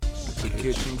The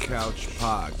Kitchen Couch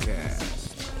Podcast.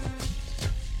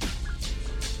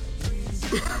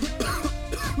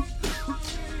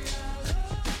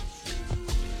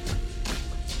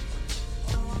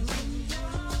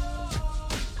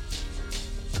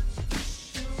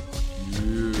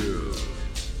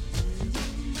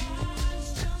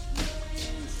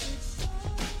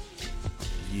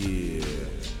 Yeah.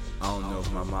 I don't know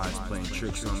if my mind's playing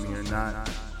tricks on me or not,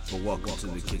 but welcome to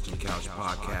the Kitchen Couch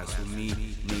Podcast with me,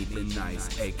 Nathan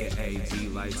Nice, aka the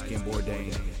Light Skin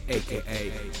Bourdain,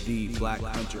 aka the Black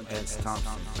Hunter S.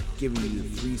 Thompson, giving you the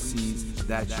 3 C's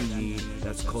that you need.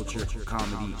 That's culture,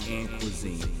 comedy, and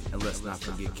cuisine. And let's not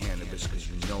forget cannabis, because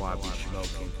you know I be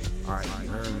smoking. Alright, you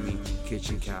heard me,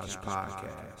 Kitchen Couch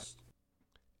Podcast.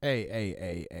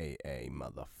 Hey,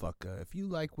 motherfucker. If you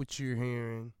like what you're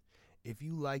hearing, if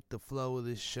you like the flow of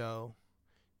this show,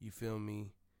 you feel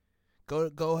me?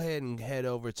 Go ahead and head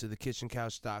over to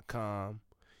thekitchencouch.com.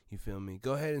 You feel me?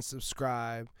 Go ahead and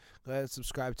subscribe. Go ahead and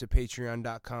subscribe to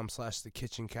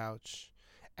patreon.com/thekitchencouch.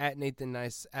 At Nathan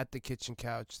Nice, at The Kitchen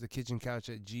Couch. The Kitchen Couch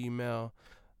at Gmail.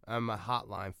 I'm a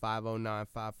hotline,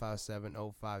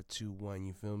 509-557-0521.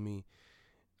 You feel me?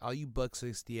 All you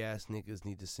 $1.60 ass niggas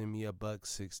need to send me a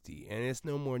 $1.60. And it's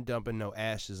no more dumping no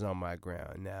ashes on my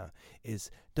ground. Now,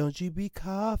 it's don't you be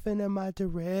coughing in my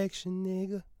direction,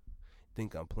 nigga.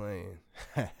 Think I'm playing.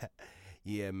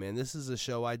 Yeah, man, this is a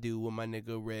show I do with my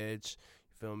nigga Reg. You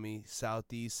feel me?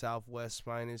 Southeast, Southwest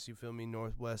minus, you feel me?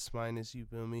 Northwest minus, you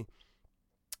feel me?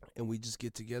 And we just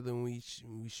get together and we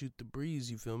shoot the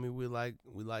breeze, you feel me? We like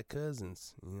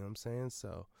cousins, you know what I'm saying?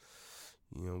 So,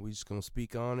 you know, we just gonna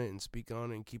speak on it and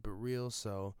keep it real.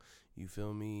 So, you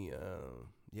feel me?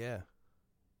 Yeah.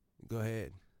 Go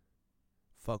ahead.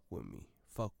 Fuck with me.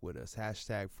 Fuck with us.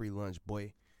 # free lunch,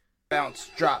 boy. Bounce,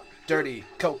 drop, dirty,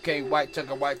 cocaine, white,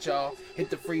 chugga white, y'all. Hit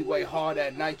the freeway hard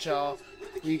at night, y'all.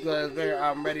 Eagle is there,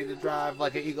 I'm ready to drive.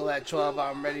 Like an eagle at 12,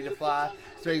 I'm ready to fly.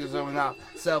 Speakers zooming out,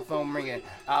 cell phone ringing.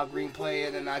 Al Green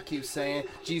playing, and I keep saying,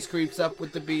 G's creeps up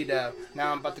with the beat up.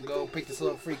 Now I'm about to go pick this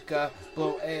little freak up.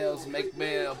 Blow L's, make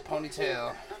bail,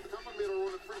 ponytail.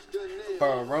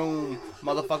 Room,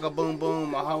 motherfucker, boom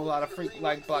boom, a whole lot of freak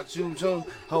like block, zoom zoom,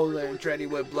 holder and tready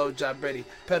with blowjob ready,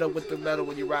 pedal with the metal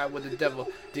when you ride with the devil.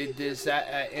 Did this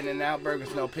at In-N-Out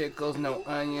burgers, no pickles, no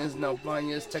onions, no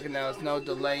bunions, taking out, no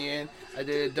delaying. I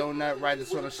did a donut right,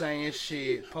 that's what I'm saying.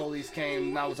 Shit, police came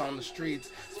and I was on the streets,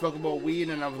 spoke about weed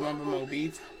and I was bumping more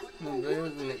beats. In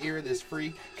the ear this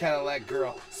free Cadillac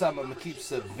girl, some of them keep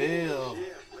Seville.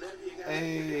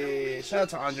 Hey, shout out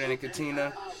to Andre and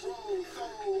Katina.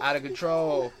 Out of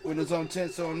control, windows on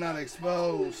tint so I'm not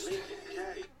exposed.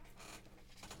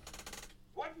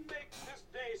 What makes this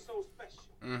day so special?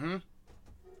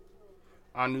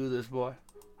 I knew this boy.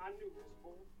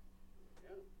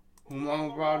 Who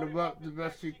mama brought him up the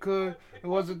best she could. It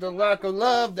wasn't the lack of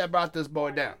love that brought this boy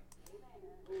down.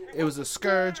 It was a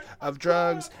scourge of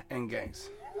drugs and gangs.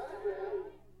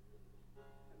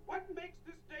 What makes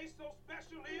this day so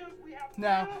special is we have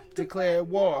Now declared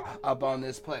war upon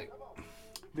this plague.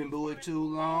 Been booed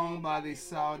too long by these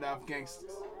sawed-off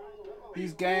gangsters.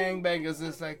 These gangbangers,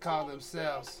 as they call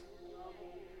themselves.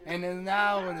 And then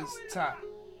now it is time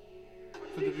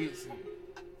for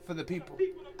the people,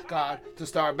 God, to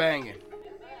start banging.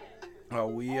 Are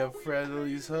we afraid of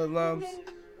these hoodlums?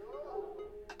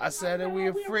 I said that we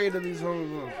afraid of these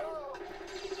hoodlums.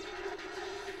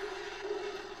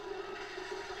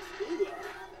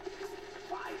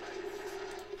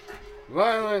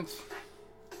 Violence!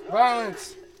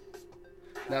 Violence!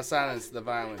 Now silence the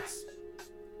violence.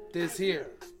 This here,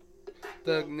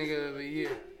 thug nigga of the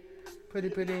year. Put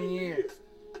it in your ear.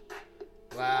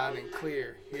 Loud and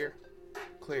clear. Here,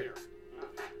 clear.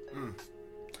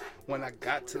 When I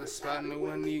got to the spot, no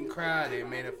one even cried. They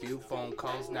made a few phone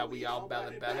calls. Now we all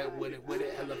ballad with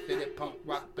it. Hella fitted, punk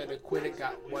rock, better quit it.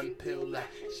 Got one pill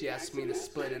left. She asked me to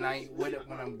split, and I ain't with it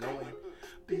when I'm going.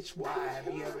 Bitch, why? Have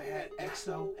you ever had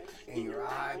XO in your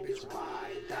eye? Bitch,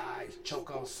 why? Die, choke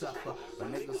on suffer. My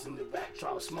niggas in the back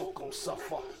try to smoke on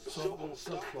suffer.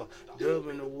 Dub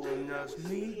in the wood nuts.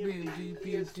 Me being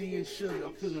DPSD and sugar.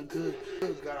 I'm feeling good.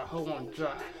 Got a hoe on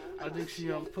dry. I think she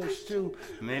on push too.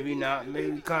 Maybe not.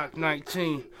 Maybe cock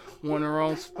 19. Want her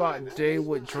own spot. Day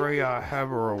with Dre, I have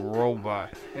her a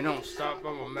robot. And don't stop.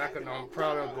 I'm a Mac and I'm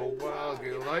proud of go wild.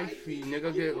 Get lifey,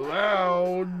 nigga, get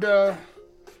loud.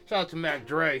 Shout out to Mac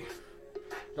Dre.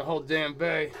 The whole damn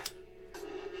bay.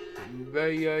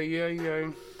 Yeah.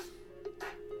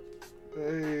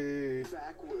 Hey.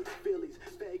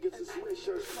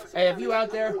 Hey, if you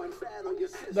out there, you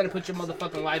better put your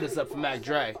motherfucking lighters up for Mac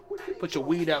Dre. Put your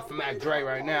weed up for Mac Dre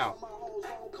right now.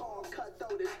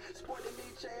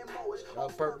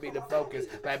 Perp be the focus,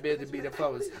 bad bitch to be the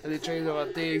focus. And the trains on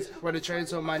my things, run the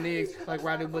trains on my niggas, like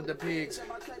riding with the pigs.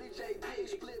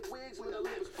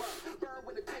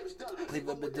 Leave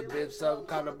up with the bitch up,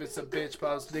 caught up in some bitch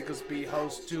posts. Niggas be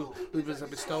hoes too, leave us up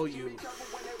and stole you.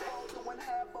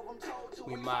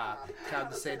 We mob,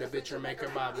 count to say the bitch or make her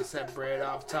mob and set bread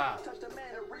off top.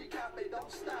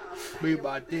 We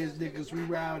about these niggas, we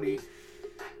rowdy.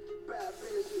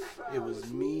 It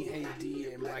was me, Hey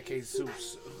D, and Black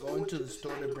Jesus going to the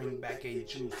store to bring back a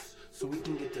juice so we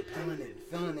can get to feeling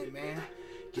it, man.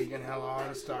 Gigging hella hard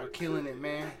and start killing it,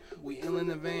 man. We ill in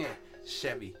the van.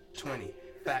 Chevy 20,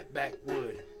 fat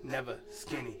backwood, never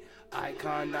skinny.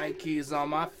 Icon Nikes on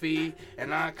my feet,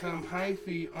 and I come high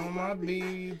feet on my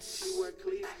beats.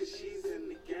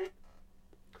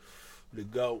 The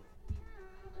GOAT.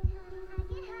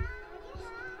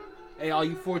 Hey, all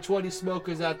you 420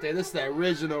 smokers out there, this is the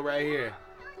original right here.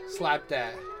 Slap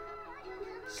that.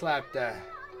 Slap that.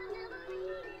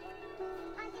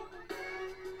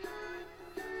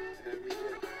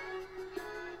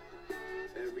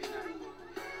 Every night,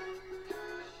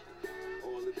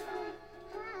 all the time.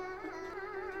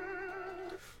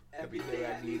 Every day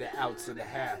I need an ounce and a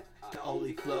half. The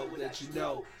only flow that you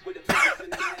know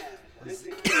is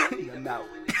in the mouth.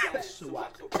 So I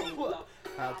can pull up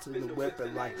out to the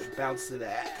weapon like a bounce to the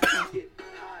ass.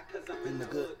 In the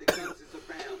good.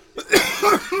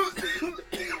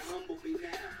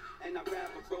 And I'd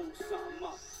rather roll something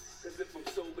up. Cause if I'm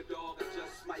sober, dog, I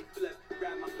just might flip.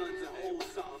 Grab my guns and hold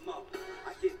something up.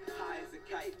 I get high as a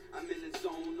kite. I'm in the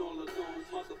zone all alone.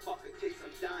 Motherfucker, case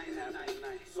I'm dying that night.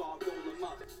 So I'll roll them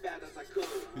up as bad as I could.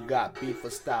 You got beef for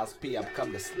Styles P, I'm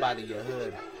come to spot in your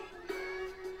hood.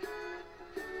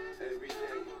 Every day.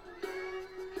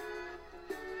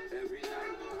 Every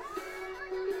night.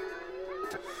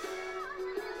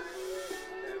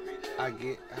 Every day. I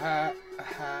get high.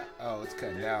 Oh, it's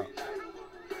cutting out.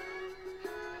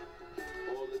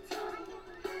 All the time.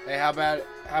 Hey, how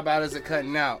about is it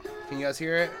cutting out? Can you guys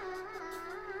hear it?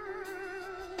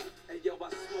 Hey, yo, I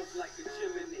smoke like a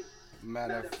chimney.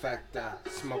 Matter of fact, I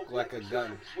smoke like a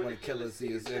gun. When a killer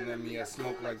sees his enemy, I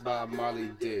smoke like Bob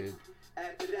Marley did.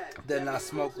 Add to that. Then I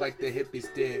smoke like the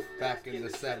hippies did back in the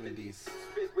 70s.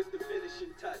 Spit with the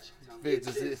finishing touch.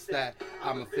 Figures it's that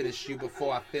I'ma finish you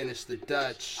before I finish the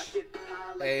Dutch.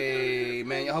 Hey,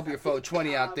 man, I hope your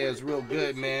 420 out there is real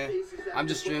good, man. I'm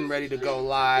just getting ready to go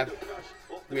live.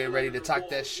 We're ready to talk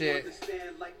that shit.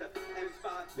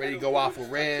 Ready to go off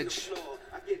with Reg.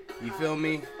 You feel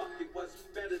me?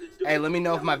 Hey, let me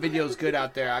know if my video's good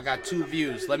out there. I got 2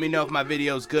 views. Let me know if my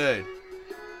video's good.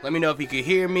 Let me know if you can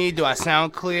hear me. Do I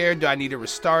sound clear? Do I need to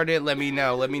restart it? Let me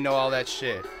know. Let me know all that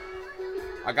shit.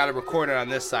 I got it recorded on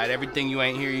this side. Everything you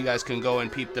ain't hear, you guys can go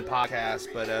and peep the podcast.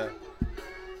 But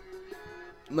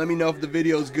let me know if the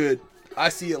video's good. I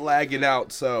see it lagging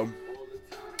out, so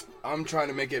I'm trying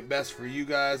to make it best for you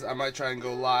guys. I might try and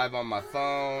go live on my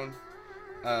phone.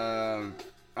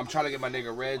 I'm trying to get my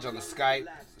nigga Reg on the Skype,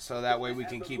 so that way we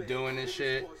can keep doing this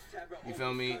shit. You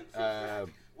feel me?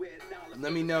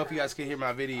 Let me know if you guys can hear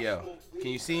my video. Can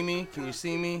you see me? Can you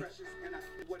see me?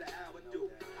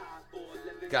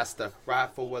 Gots to ride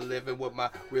for a living with my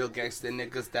real gangster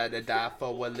niggas that'll die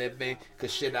for a living.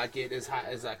 Cause shit, I get as high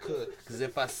as I could. Cause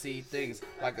if I see things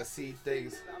like I see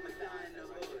things.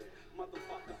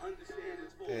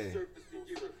 Hey.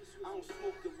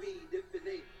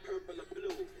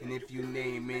 And if you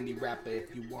name any rapper,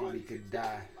 if you want, he could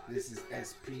die. This is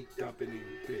SP dumping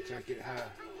it, bitch, I get high.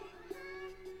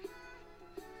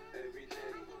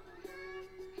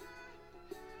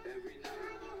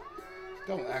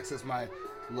 Don't access my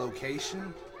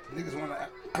location. Niggas wanna.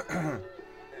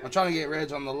 I'm trying to get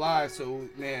Reg on the live, so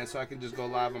I can just go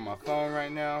live on my phone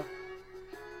right now.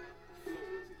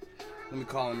 Let me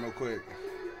call him real quick.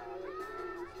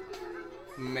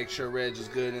 Let me make sure Reg is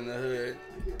good in the hood.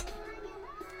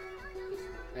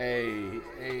 Hey.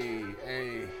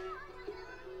 Hey,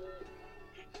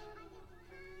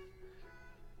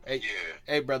 Yeah.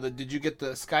 hey, brother, did you get the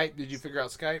Skype? Did you figure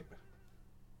out Skype?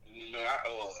 No, I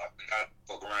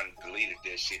fuck around and deleted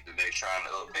that shit today trying to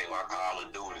update my Call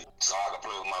of Duty so I can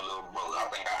play with my little brother. I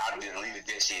think I deleted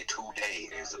that shit 2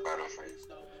 days, as a matter of fact.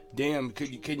 Damn,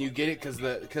 can you get it? Cause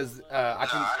I can. I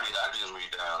just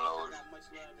re-downloaded it.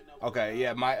 Okay,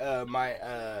 yeah,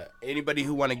 my anybody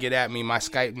who want to get at me, my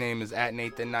Skype name is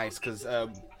 @NathanNice, cause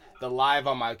the live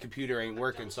on my computer ain't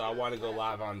working, so I want to go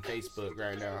live on Facebook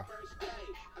right now.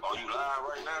 Oh, you live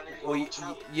right now, nigga? Well,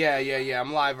 yeah,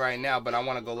 I'm live right now, but I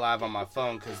want to go live on my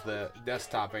phone cause the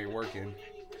desktop ain't working.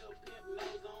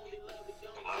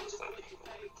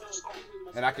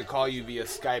 And I could call you via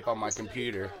Skype on my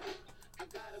computer.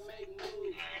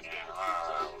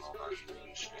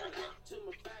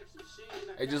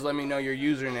 Hey, just let me know your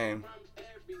username.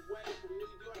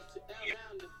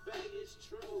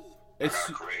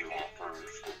 It's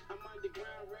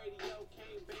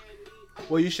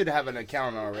well, you should have an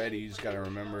account already. You just gotta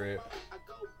remember it.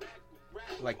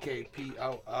 Like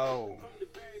KPOO.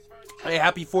 Hey,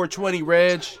 happy 420,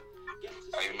 Reg. Hey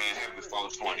man, happy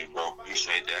 420, bro.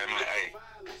 Appreciate that, man. Hey,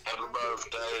 happy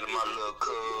birthday to my little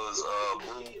cuz,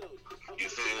 Boo. You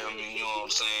feel me? You know what I'm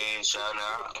saying? Shout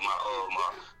out to my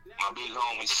big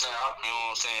homie Sal. You know what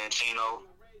I'm saying? Chino.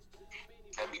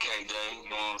 Happy KJ. You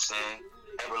know what I'm saying?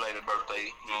 Happy belated birthday.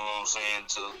 You know what I'm saying?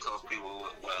 To a couple people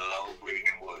with low, Rick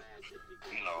and Wood.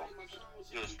 You know,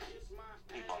 just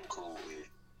people I'm cool with.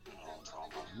 You know what I'm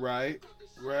talking about?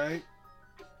 Right.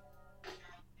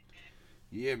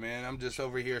 Yeah, man, I'm just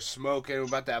over here smoking. We're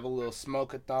about to have a little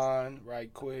smoke-a-thon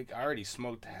right quick. I already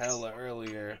smoked hella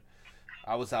earlier.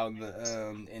 I was out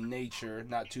in nature,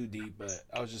 not too deep, but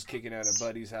I was just kicking at a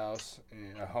buddy's house,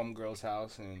 a homegirl's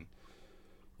house, and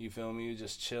you feel me?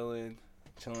 Just chilling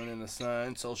in the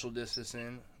sun, social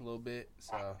distancing a little bit.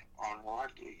 So I know I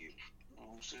dig you. You know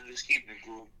what I'm saying? Just keep it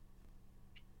cool.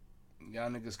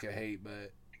 Y'all niggas can hate,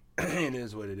 but it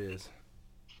is what it is.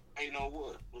 Hey, you know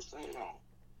what? What's going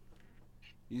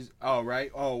on?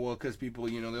 Right? Oh, well, because people,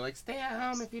 they're like, stay at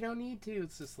home if you don't need to.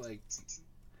 It's just like...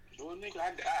 Well, nigga,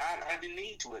 I didn't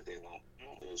need to at that moment. You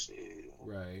know, shit.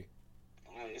 Right.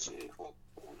 Shit, fuck.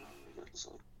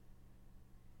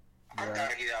 I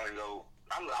gotta get out and go.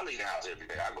 I leave the house every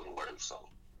day. I go to work, so.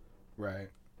 Right.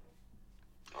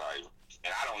 Right.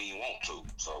 And I don't even want to,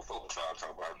 so fuck what y'all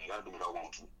talk about. I gotta do what I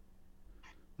want to.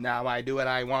 Now I do what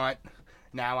I want.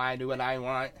 Now I do what I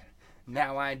want.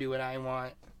 Now I do what I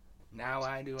want. Now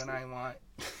I do what I want.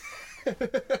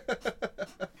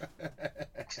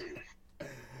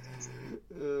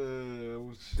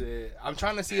 Oh shit! I'm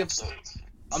trying to see if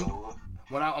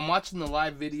I'm watching the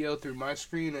live video through my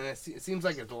screen, and it seems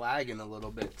like it's lagging a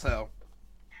little bit. So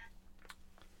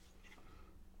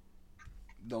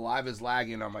the live is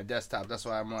lagging on my desktop. That's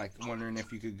why I'm like wondering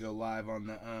if you could go live on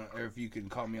the or if you can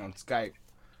call me on Skype.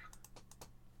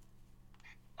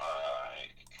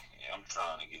 Yeah, I'm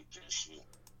trying to get this shit.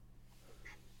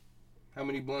 How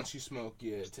many blunts you smoked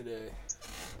yet today?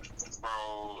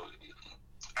 Bro,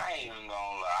 I ain't even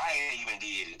gonna lie. I ain't even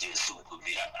did it just super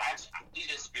big. It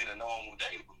just been a normal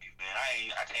day for me, man.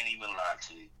 I can't even lie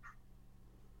to you.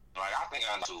 Like, I think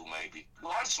I'm 2 maybe.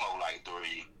 Well, I smoke like 3.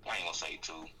 I ain't gonna say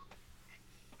 2. You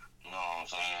know what I'm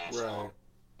saying? Right. So,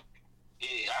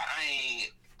 yeah, I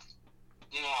ain't,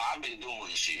 I've been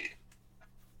doing shit.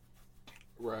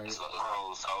 Right. So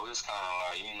it's kind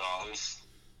of like, it's,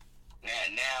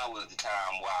 now is the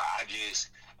time where I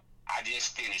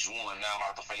just finished one. Now I'm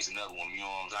about to face another one. You know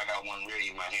what I'm saying? I got one ready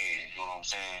in my hand. You know what I'm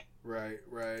saying?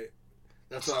 Right.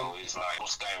 That's so it's like I'm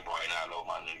staying right now, though,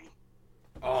 my nigga.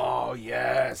 Oh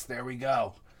yes, there we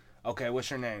go. Okay, what's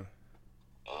your name?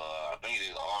 I think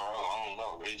it's R. I don't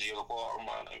know. Reggie or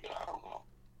my nigga. I don't know.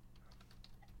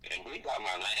 And we got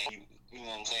my name. You know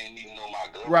what I'm saying? Even though my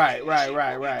girl. Right.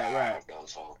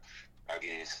 So I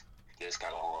guess that's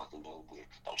kind of hard to do. But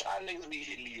don't y'all niggas be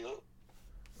hitting me up.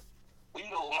 Well, you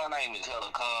know, my name is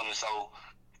hella common, so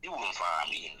you wouldn't find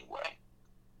me anyway.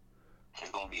 It's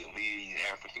gonna be a million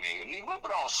African niggas. Nigga,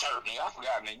 put on a shirt, nigga. I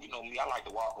forgot, nigga. You know me, I like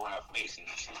to walk around facing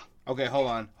and shit. Okay, hold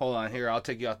on. Here, I'll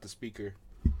take you off the speaker.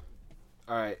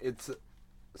 Alright, it's...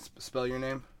 spell your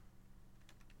name?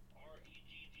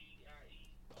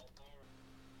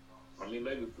 I mean,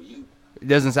 maybe for you. It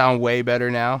doesn't sound way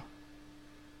better now.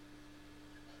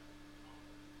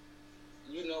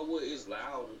 You know what? It's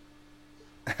louder.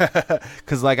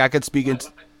 Cause like I could speak in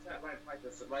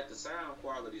like the sound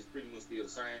quality is pretty much still the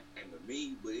same to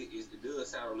me, but it does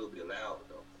sound a little bit louder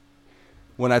though.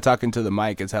 When I talk into the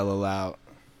mic, it's hella loud.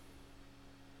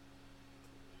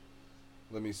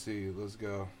 Let me see. Let's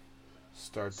go.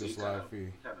 Start this live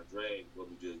feed. Kind of drag what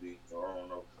we just did, so I don't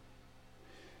know.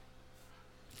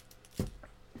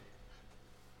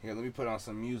 Here, let me put on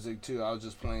some music too. I was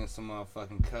just playing some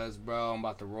motherfucking Cuz, bro. I'm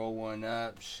about to roll one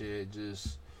up. Shit,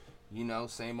 just,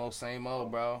 same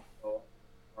old, bro.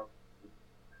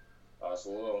 I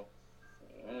swear,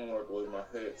 I don't like the way my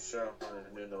head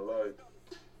shining in the light.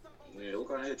 Yeah, what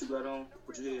kind of head you got on?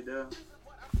 Put your head down.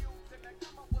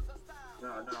 No,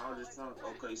 I was just trying to,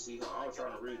 okay, Seahawks. I was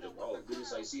trying to read the, did it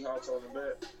say Seahawks on the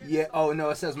back? Yeah, oh,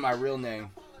 no, it says my real name.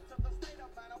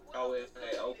 Oh,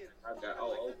 okay,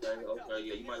 okay,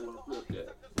 yeah, you might want to flip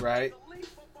that. Right?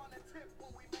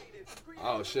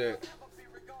 Oh, shit.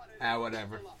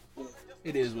 Whatever.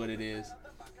 It is what it is.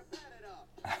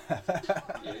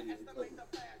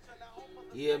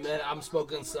 Yeah, man, I'm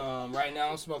smoking some, right now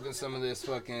I'm smoking some of this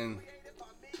fucking,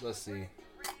 let's see.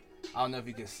 I don't know if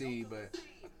you can see, but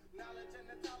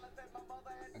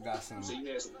I got some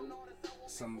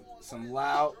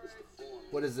loud.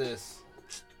 What is this?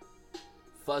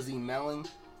 Fuzzy melon.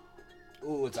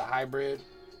 Ooh, it's a hybrid.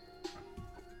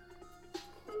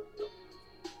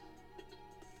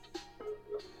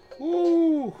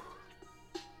 Ooh.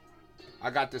 I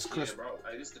got this crisp. Yeah, bro.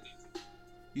 Hey,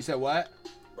 You said what?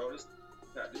 Bro, this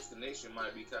connection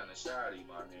might be kind of shoddy,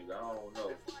 my nigga. I don't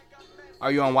know.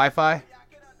 Are you on Wi-Fi?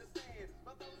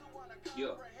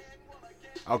 Yeah.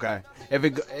 Okay.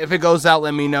 If it goes out,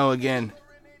 let me know again.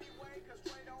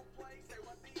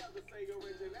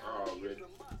 Already.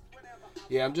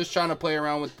 Yeah, I'm just trying to play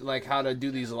around with like how to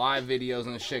do these live videos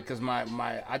and shit, cause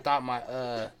I thought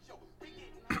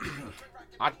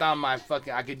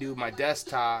I could do my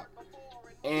desktop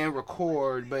and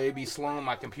record, but it'd be slowing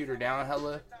my computer down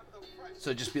hella.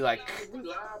 So just be like,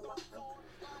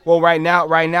 well, right now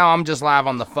I'm just live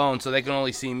on the phone, so they can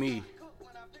only see me.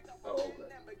 Oh, okay.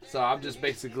 So I'm just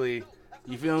basically,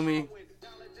 you feel me?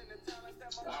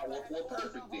 Well,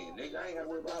 perfect then, nigga. I ain't gotta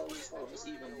worry about all this phone. It's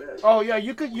even better. Oh yeah,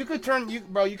 you could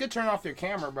turn off your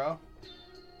camera, bro.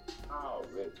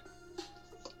 Already.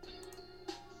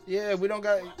 Yeah, you don't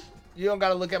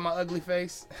gotta look at my ugly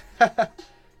face.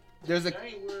 There's a. I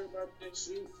ain't worried about that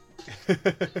shit.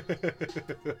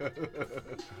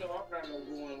 No, I'm not gonna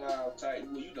go in live tight.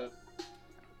 Well, you know.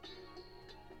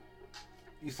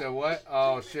 You said what?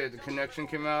 Oh shit, the connection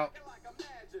came out.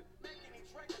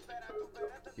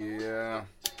 Yeah.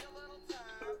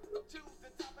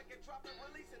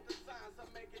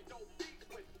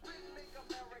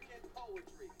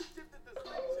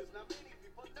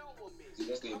 See,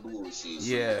 that's that bullshit.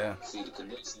 Yeah. See, the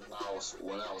connection lost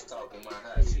when I was talking my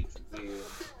hot shit. You feel?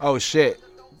 Oh shit.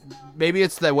 Maybe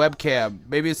it's the webcam.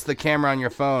 Maybe it's the camera on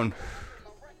your phone.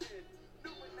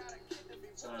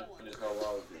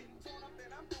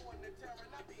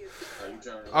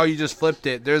 Oh, you just flipped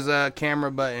it. There's a camera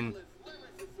button.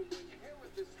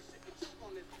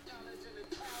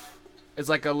 It's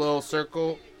like a little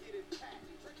circle.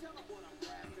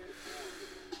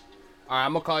 Alright,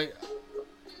 I'm gonna call you.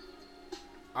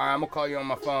 Alright, I'm gonna call you on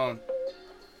my phone.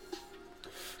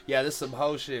 Yeah, this is some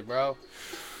hoe shit, bro.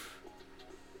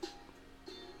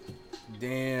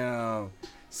 Damn.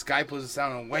 Skype was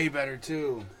sounding way better,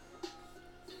 too.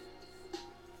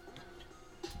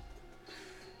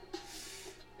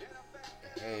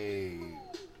 Hey.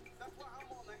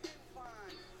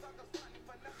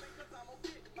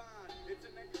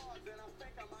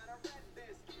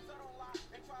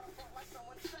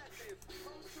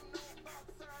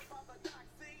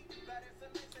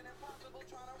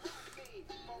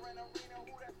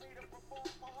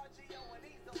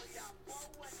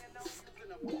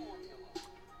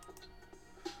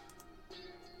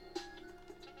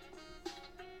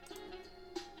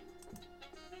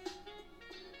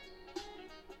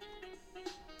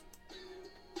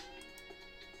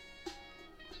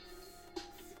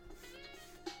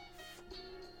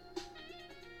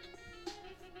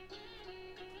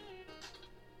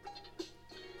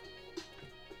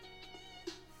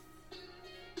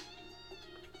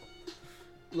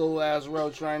 Little ass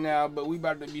roach right now, but we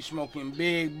about to be smoking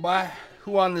big, boy.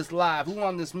 Who on this live? Who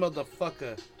on this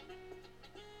motherfucker?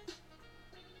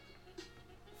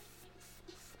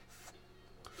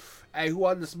 Hey, who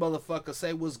on this motherfucker?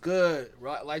 Say what's good.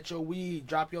 Light your weed.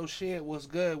 Drop your shit. What's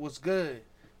good? What's good?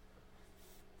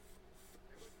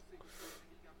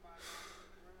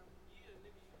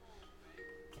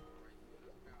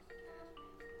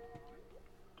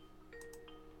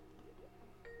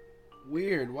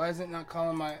 Weird. Why is it not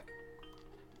calling my...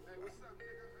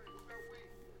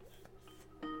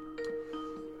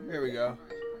 There we go.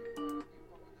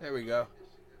 There we go.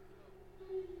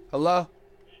 Hello?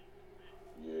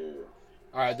 Yeah.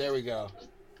 Alright, there we go.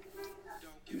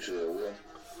 You said what?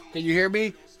 Can you hear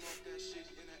me?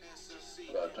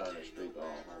 I gotta turn the speaker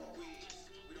on.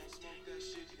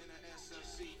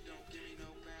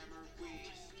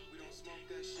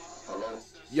 Hold on. Hello?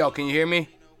 Yo, can you hear me?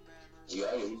 Yeah,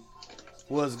 I hear you.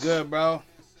 What's good, bro?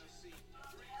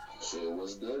 Shit,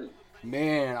 what's good?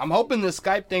 Man, I'm hoping the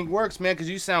Skype thing works, man, because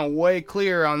you sound way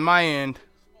clearer on my end.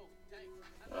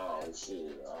 Oh,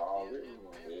 shit. Already.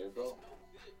 There you go.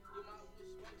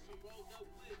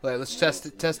 Wait, let's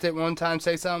test it one time.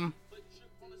 Say something.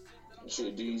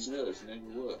 Shit, these nuts,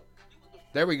 nigga, what?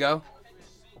 There we go.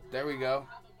 There we go.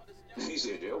 He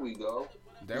said, there we go.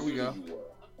 There we go.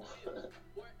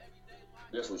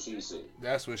 That's what she said.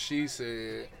 That's what she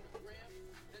said.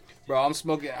 Bro, I'm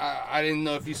smoking. I didn't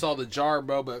know if you saw the jar,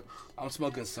 bro, but I'm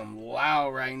smoking some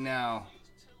loud right now.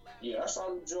 Yeah, I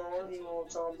saw the jar. You know what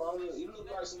I'm talking about? It look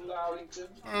like some loud each other.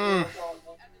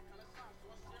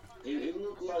 It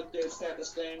looked like that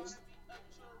Pakistan.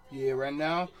 Yeah, right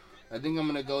now, I think I'm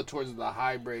gonna go towards the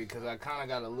hybrid because I kind of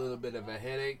got a little bit of a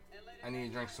headache. I need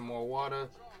to drink some more water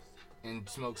and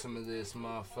smoke some of this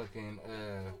motherfucking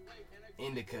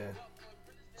indica.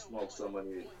 Smoke some of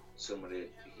that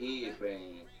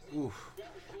headband. Oof.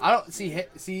 I don't see.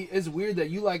 See, it's weird that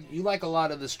you like a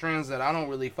lot of the strands that I don't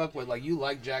really fuck with. Like you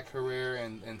like Jack Herrera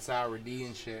and Sour D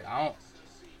and shit. I don't.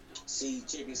 See,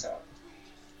 check this out.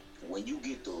 When you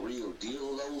get the real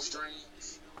deal those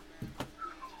strains,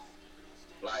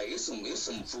 like it's some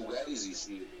fugazi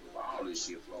shit, all this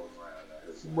shit floating around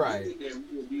now. Right. You get that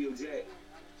real deal Jack,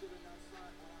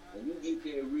 and you get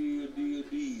that real deal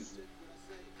Diesel,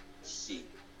 shit.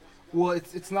 Well,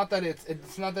 it's not that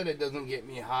it's not that it doesn't get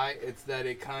me high. It's that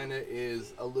it kind of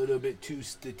is a little bit too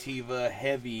sativa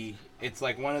heavy. It's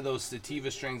like one of those sativa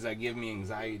strains that give me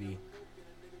anxiety.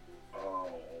 Oh,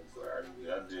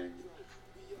 I dig.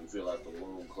 You feel like the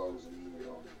room closing in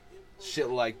on you. Shit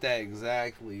like that,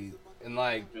 exactly. And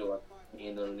like, I feel like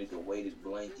being underneath a weighted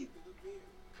blanket.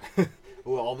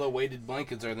 well, although weighted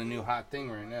blankets are the new hot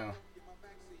thing right now.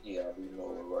 Yeah, I do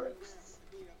know it, right.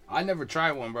 I never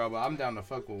tried one, bro, but I'm down to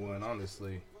fuck with one,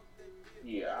 honestly.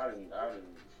 Yeah, I didn't.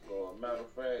 Matter of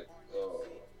fact,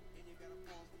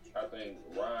 I think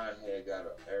Ryan had got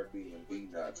an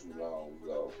Airbnb not too long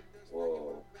ago,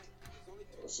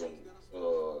 some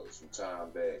time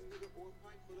back.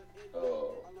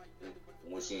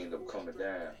 When she ended up coming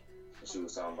down, and she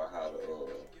was talking about how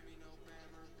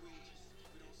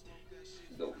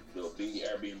the big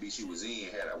Airbnb she was in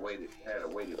had a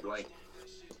weighted blanket.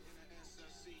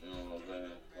 You know what I'm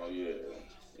saying? Oh yeah,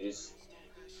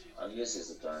 I guess it's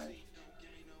a thing.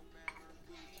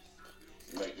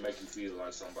 Make you feel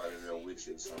like somebody there with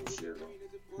you or some shit.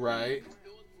 Right.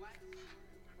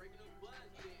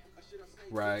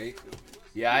 Right.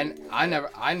 Yeah,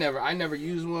 I never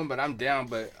used one, but I'm down.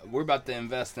 But we're about to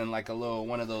invest in like a little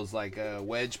one of those like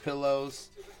wedge pillows.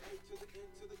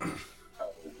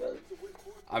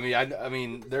 I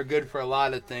mean, they're good for a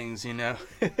lot of things, you know.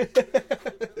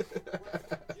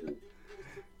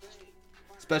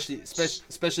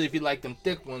 especially if you like them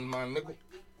thick ones, my nigga.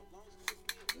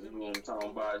 You know what I'm talking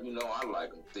about? You know I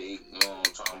like them thick. You know what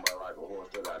I'm talking about? Like a horse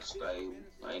that got stable.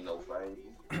 Ain't no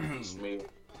fable. Smell.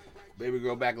 Baby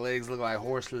girl back legs look like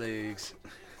horse legs.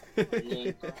 You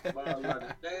ain't talking about like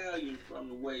a stallion from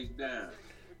the waist down.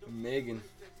 Megan.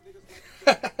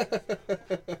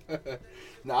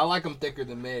 No, I like them thicker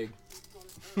than Meg.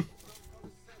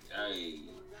 Hey,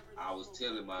 I was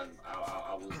telling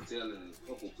a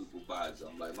couple people about it.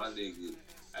 I'm like, my nigga,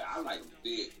 I like him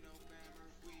thick.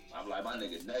 I'm like, my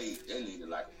nigga Nate, that nigga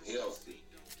like him healthy.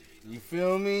 You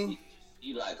feel me?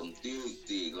 He like him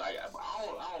thick. Like, I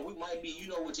don't, we might be, you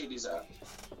know what, check this out.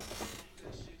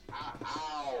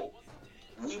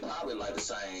 We probably like the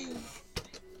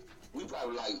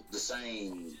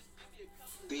same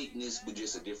thickness, but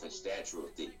just a different stature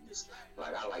of thickness.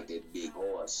 Like, I like that big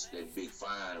horse, that big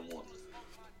fine one.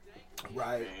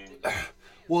 Right.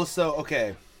 Well, so,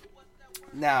 okay.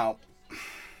 Now,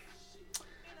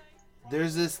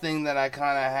 there's this thing that I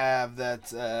kind of have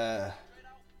that's a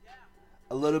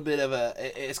little bit of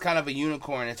it's kind of a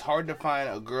unicorn. It's hard to find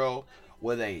a girl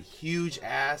with a huge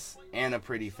ass and a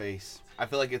pretty face. I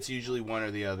feel like it's usually one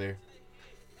or the other.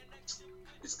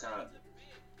 It's kind of.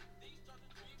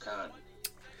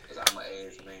 Because I'm an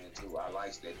ass man, too. I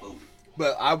like that booty.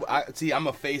 But I see, I'm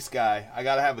a face guy. I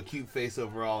gotta have a cute face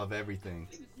overall of everything.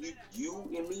 You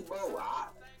and me both.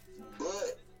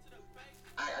 But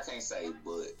I can't say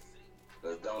but.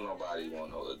 Because don't nobody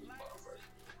want no ugly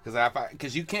motherfucker.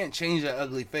 Because you can't change an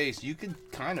ugly face. You can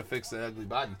kind of fix an ugly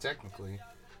body, technically,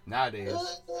 nowadays.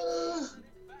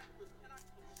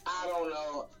 I don't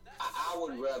know. I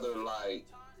would rather like,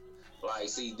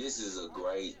 see, this is a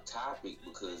great topic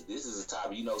because this is a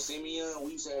topic. You know, Simeon,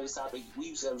 we used to have this topic. We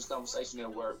used to have this conversation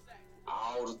at work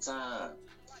all the time.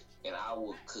 And I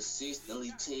would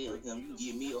consistently tell him, you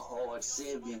give me a hard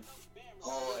 7,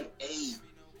 hard 8,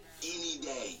 any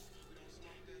day.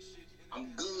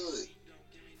 I'm good.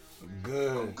 I'm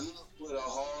good with a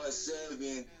hard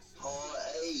 7, hard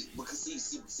 8. Because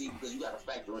see, because you gotta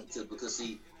factor into, because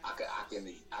see, I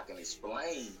can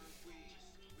explain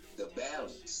the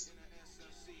balance.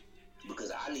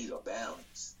 Because I need a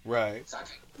balance. Right. So I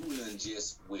can't do nothing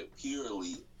just with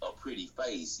purely a pretty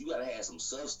face. You gotta have some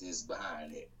substance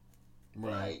behind it.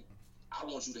 Right. I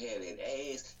want you to have that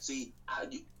ass. See,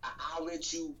 I'll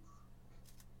let you.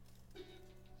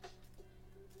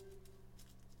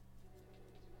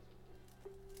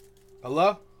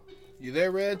 Hello? You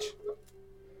there, Reg?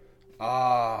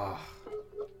 Ah.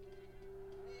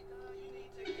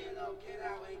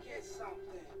 get something.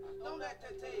 Don't let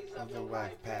the days of The your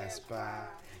life life pass by.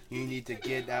 You need to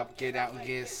get out and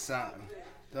get something.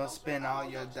 Don't spend all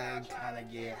your day trying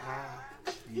to get high.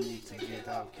 You need to get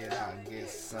out and get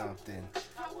something.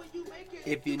 How will you make it?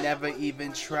 If you never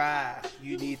even try,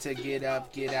 you need to get out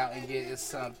and get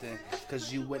something.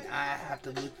 Cause you and I have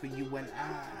to look for you and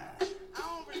I.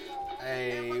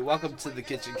 Hey, welcome to the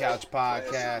Kitchen Couch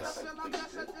Podcast.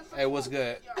 Hey, what's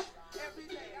good?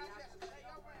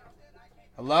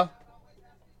 Hello?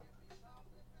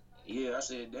 Yeah, I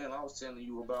said, damn, I was telling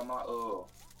you about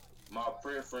my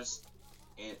preference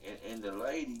in the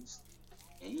ladies,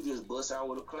 and you just bust out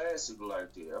with a classic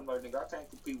like that. I'm like, nigga, I can't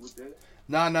compete with that.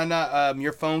 No.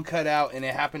 Your phone cut out and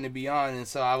it happened to be on, and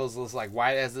so I was just like,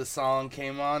 right as this song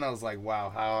came on, I was like,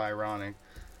 wow, how ironic.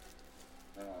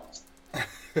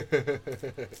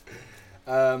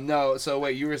 No, so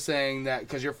wait, you were saying that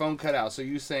because your phone cut out, so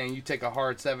you saying you take a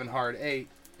hard 7, hard 8,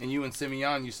 and you and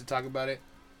Simeon used to talk about it?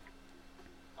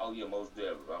 Oh yeah, most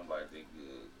definitely. I'm like, nigga,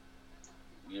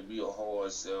 you be a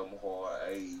hard 7, hard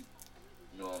 8. You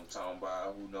know what I'm talking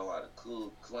about? Who know how to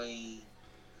cook, clean.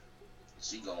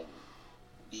 She gonna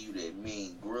give you that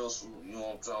mean gristle. You know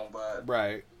what I'm talking about?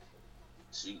 Right.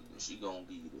 She gonna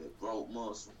give you that throat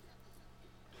muscle.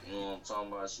 You know what I'm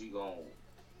talking about? She gonna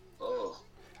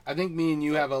I think me and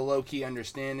you have a low key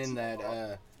understanding that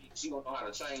she gonna know how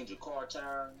to change your car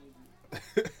tire,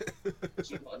 nigga.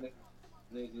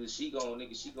 she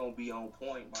gonna be on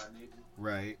point, my nigga.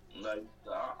 Right. Like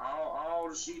all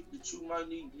the shit that you might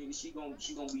need, nigga. She gonna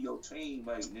be your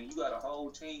teammate, nigga. You got a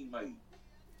whole teammate.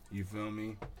 You feel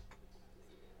me?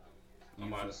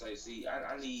 I'm about to say, see,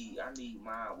 I need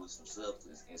mine with some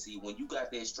substance, and see when you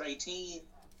got that straight 10,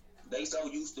 they so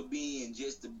used to being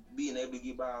able to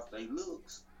get by off their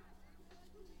looks,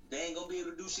 they ain't gonna be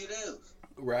able to do shit else.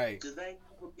 Right. Cause they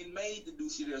ain't been made to do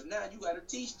shit else. Now you gotta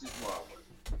teach this motherfucker.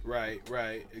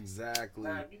 Right, exactly.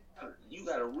 Now you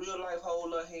gotta real life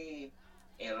hold her hand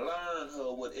and learn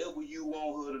her whatever you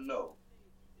want her to know.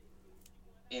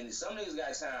 And some niggas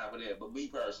got time for that, but me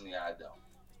personally, I don't.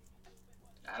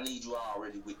 I need you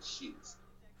already with the shits.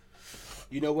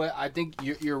 You know what? I think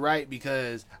you're right,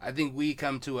 because I think we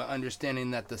come to an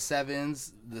understanding that the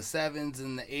sevens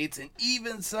and the 8s, and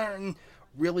even certain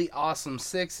really awesome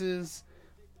 6s,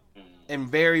 in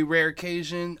very rare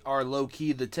occasion, are low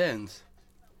key the 10s.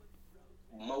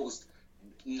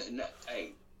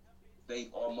 They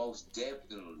are most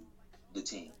definitely the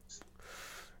 10s.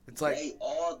 It's like they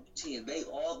are the 10s. They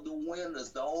are the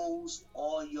winners. Those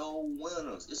are your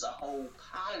winners. It's a whole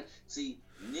pile. See,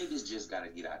 niggas just gotta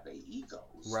get out their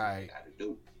egos. Right. Gotta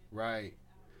do. Right.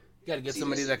 You gotta get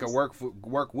somebody that can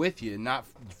work with you, not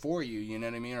for you. You know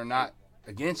what I mean, or not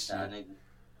against you. Nigga,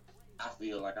 I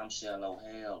feel like I'm shallow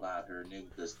hell out here, nigga,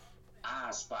 because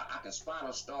I can spot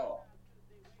a star.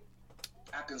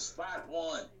 I can spot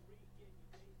one.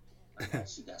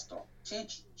 She got star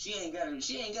potential. She ain't got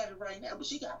it right now, but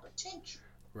she got potential.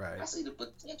 Right. I see the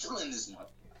potential in this mother.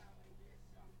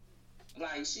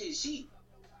 Like shit, she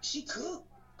cook,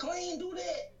 clean, do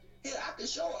that. Hell, I can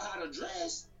show her how to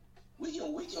dress. We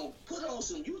can put on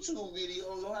some YouTube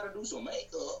videos on how to do some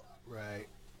makeup. Right.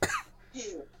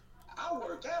 Hell, I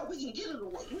work out. We can get her to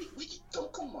work. We can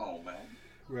come on, man.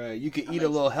 Right. You can eat a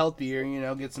little healthier,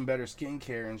 get some better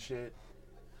skincare and shit.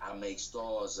 I make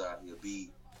stars out here, B.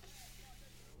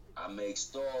 I make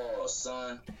stars,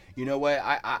 son. You know what?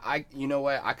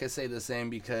 I could say the same,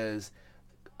 because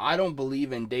I don't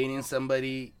believe in dating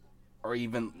somebody, or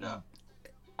even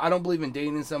I don't believe in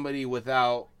dating somebody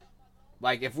without,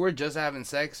 like, if we're just having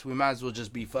sex, we might as well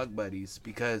just be fuck buddies,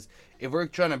 because if we're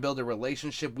trying to build a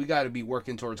relationship, we got to be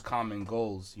working towards common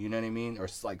goals. You know what I mean? Or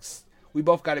like, we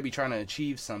both got to be trying to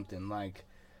achieve something. Like,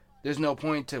 there's no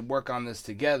point to work on this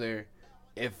together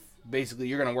if basically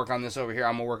you're gonna work on this over here,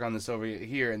 I'm gonna work on this over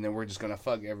here, and then we're just gonna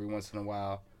fuck every once in a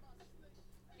while.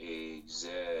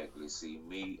 Exactly. See,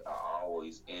 me, I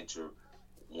always enter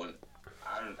when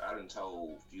I done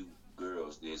told a few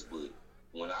girls this, but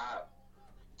when I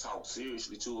talk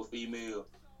seriously to a female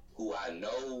who I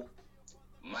know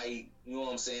might, you know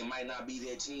what I'm saying, might not be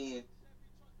that 10,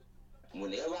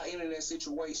 whenever I enter that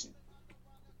situation,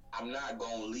 I'm not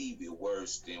gonna leave it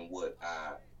worse than what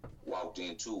I walked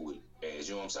into it as.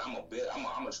 You know what I'm saying? I'm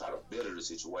gonna try to better the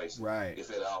situation, right?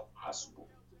 If at all possible,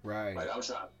 right? Like, I'm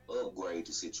trying to upgrade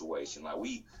the situation. Like,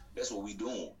 that's what we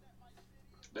doing.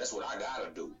 That's what I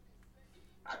gotta do.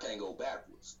 I can't go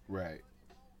backwards, right?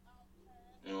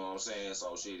 You know what I'm saying?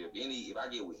 So shit, if I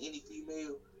get with any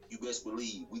female, you best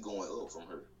believe we going up from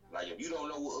her. Like, if you don't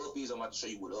know what up is, I'm about to show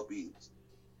you what up is.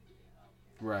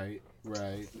 Right.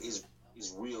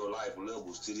 It's real life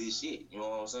levels to this shit. You know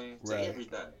what I'm saying? To right.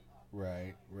 everything.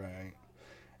 Right.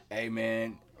 Hey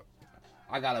man,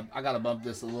 I gotta bump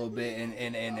this a little bit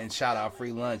and shout out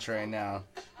free lunch right now.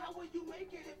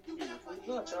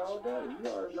 Lunch all day. You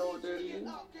already know what that is.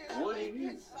 What it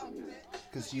is.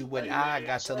 Cause you and I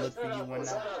got to look for you and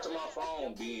Shout I. out to my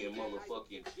phone being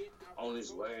motherfucking on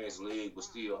his last leg but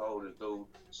still holding through.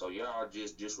 So y'all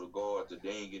just disregard the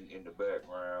dinging in the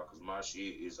background because my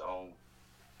shit is on.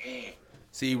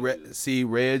 See,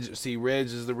 Reg is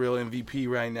the real MVP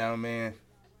right now, man.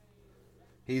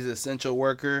 He's an essential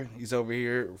worker. He's over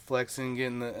here flexing,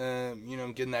 getting the,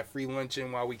 getting that free lunch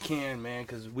in while we can, man.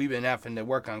 Because we've been having to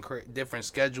work on different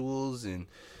schedules and.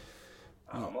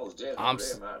 Most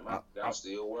definitely. I'm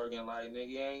still working like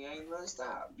nigga. Ain't nothing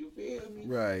stop. You feel me?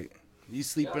 Right. You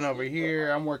sleeping over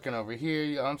here. I'm working over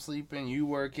here. I'm sleeping. You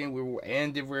working. We're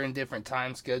in different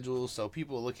time schedules, so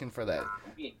people are looking for that.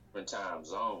 Different time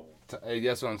zone.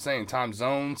 That's what I'm saying. Time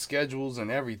zone, schedules,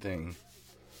 and everything.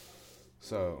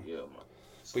 So. Yeah, man.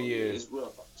 So, but yeah, it's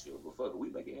rough. But fuck it, we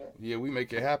make it happen. Yeah, we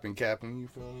make it happen, Captain. You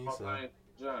feel me? Small things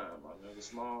to a giant, my nigga.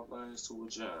 Small things to a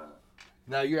giant.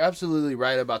 Now you're absolutely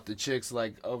right about the chicks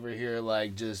like over here,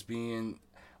 like just being.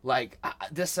 Like,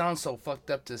 this sounds so fucked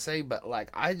up to say, but,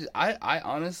 like, I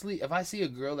honestly, if I see a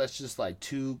girl that's just, like,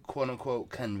 too, quote-unquote,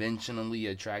 conventionally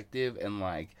attractive, and,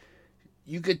 like,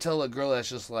 you could tell a girl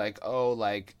that's just, like, oh,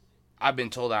 like, I've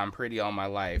been told I'm pretty all my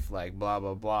life, like, blah,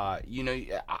 blah, blah. You know,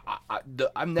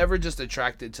 I'm never just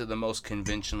attracted to the most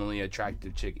conventionally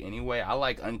attractive chick anyway. I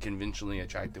like unconventionally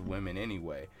attractive women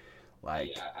anyway.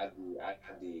 Like, yeah, I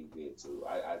dig that, too.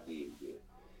 I dig that.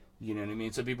 You know what I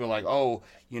mean? So people are like, oh,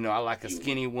 I like a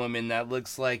skinny woman that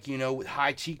looks like, with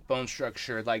high cheekbone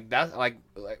structure. Like that, like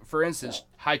for instance,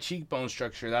 high cheekbone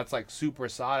structure, that's like super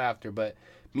sought after. But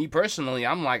me personally,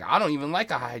 I'm like, I don't even like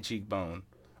a high cheekbone.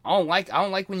 I don't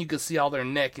like when you can see all their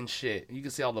neck and shit. You can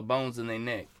see all the bones in their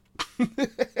neck.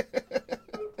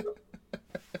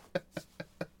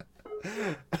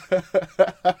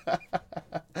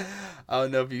 I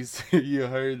don't know if you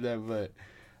heard that, but.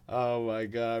 Oh my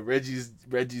God,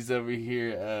 Reggie's over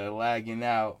here lagging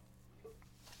out.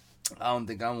 I don't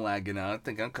think I'm lagging out. I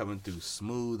think I'm coming through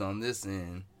smooth on this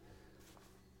end.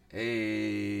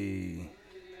 Hey,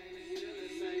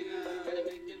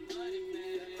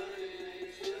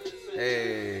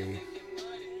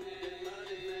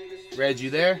 Reg, you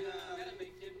there?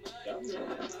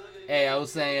 Hey, I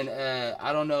was saying,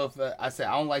 I don't know if I said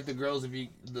I don't like the girls if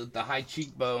the high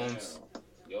cheekbones.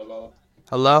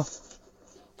 Hello.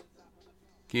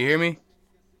 Can you hear me?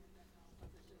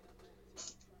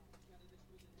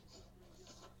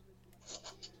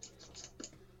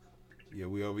 Yeah,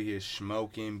 we over here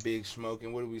smoking, big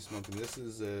smoking. What are we smoking? This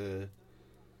is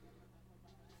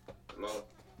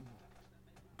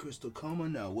Crystal Coma?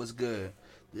 No, what's good?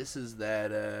 This is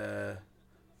that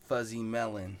fuzzy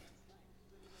melon.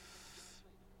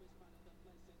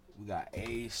 We got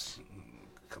Ace,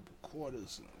 a couple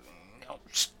quarters.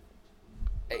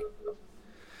 Hey.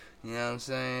 You know what I'm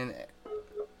saying?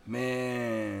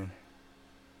 Man.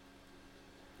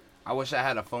 I wish I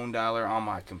had a phone dialer on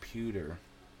my computer.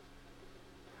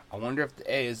 I wonder if...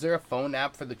 is there a phone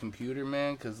app for the computer,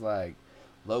 man? Because, like,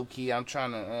 low-key, I'm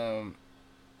trying to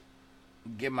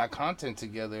get my content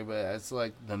together, but it's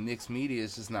like the mixed media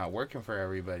is just not working for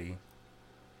everybody.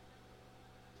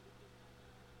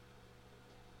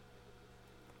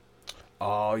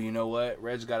 Oh, you know what?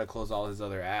 Reg's got to close all his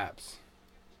other apps.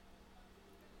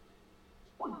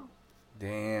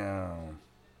 Damn.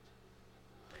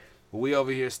 We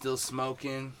over here still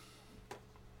smoking.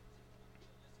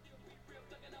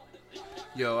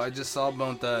 Yo, I just saw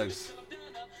Bone Thugs.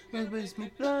 Money,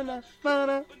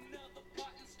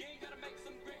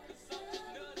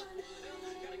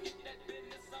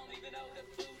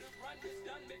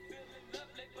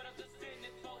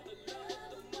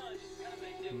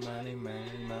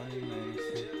 money.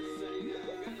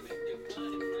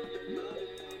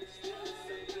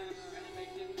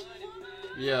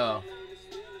 Yo.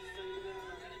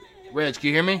 Reg, can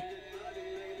you hear me?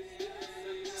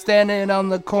 Standing on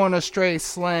the corner straight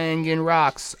slanging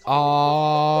rocks.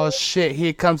 Oh shit,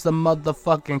 here comes the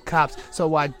motherfucking cops.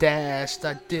 So I dashed,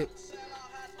 I dipped.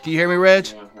 Can you hear me, Reg?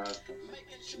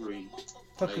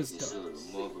 Fuck is that?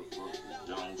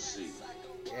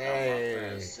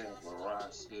 Hey.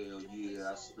 Hell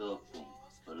yeah, I stuffed them.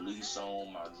 Police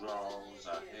on my drawers,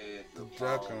 I had the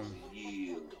Duck balls 'em.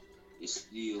 yeah. It's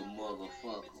still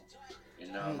motherfucker.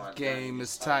 And now my Game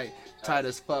is tight tight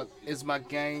as fuck. It's my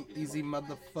game, easy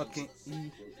motherfucking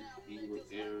E.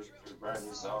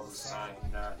 Everybody's all the same.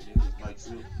 Now niggas like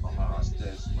you. I'm all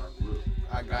stacks my grip.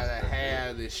 I gotta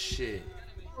have this shit.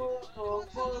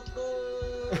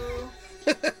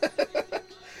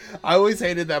 I always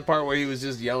hated that part where he was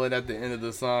just yelling at the end of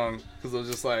the song because I was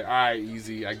just like, all right,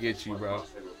 easy, I get you, bro.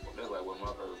 That's like one of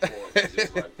my favorite parts.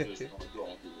 It's like this, you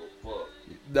don't give a fuck.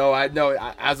 No, I know.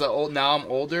 Now I'm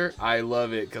older, I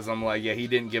love it because I'm like, yeah, he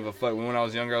didn't give a fuck. When I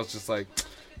was younger, I was just like,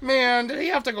 man, did he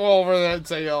have to go over there and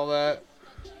say all that?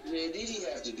 Man, did he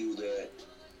have to do that?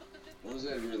 Was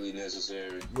that really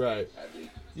necessary? Right. I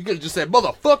think. You could have just said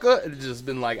motherfucker and just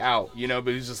been like out, you know.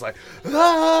 But he's just like,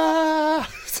 ah.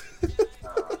 He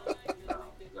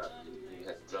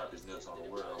had to drop his nuts on the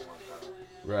world one time.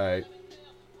 Right.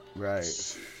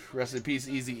 Rest in peace,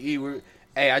 Easy E.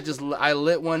 Hey, I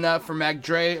lit one up for Mac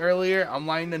Dre earlier. I'm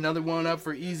lighting another one up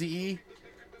for Easy E.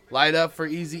 Light up for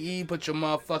Easy E. Put your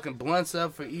motherfucking blunts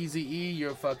up for Easy E.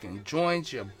 Your fucking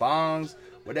joints, your bongs,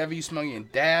 whatever you smoke, your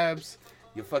dabs,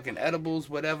 your fucking edibles,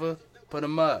 whatever. Put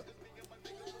them up.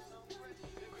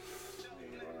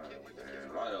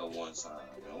 Man, light up one time.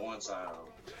 Man, one time.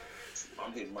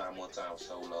 I'm hitting mine one time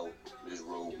solo. Miss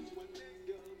Ruby.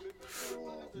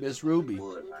 Miss Ruby.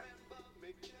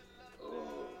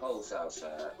 Whole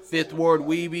Southside. Fifth Ward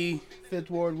Weeby.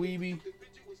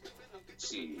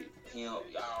 Shit. Him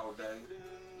all day.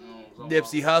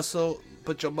 Nipsey Hussle.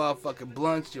 Put your motherfucking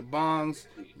blunts, your bongs,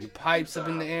 your pipes up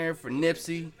in the air for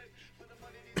Nipsey.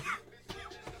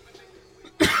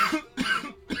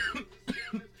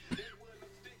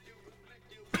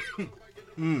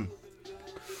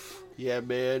 Yeah,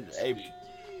 man. Hey,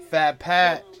 Fat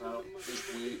Pat. Oh,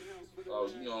 you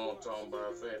know what I'm talking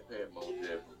about. Fat Pat, most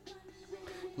definitely.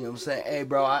 You know what I'm saying? Hey,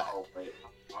 bro.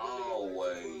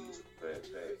 Always Fat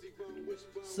Pat.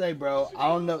 Say, bro. I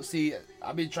don't know. See,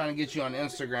 I've been trying to get you on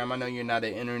Instagram. I know you're not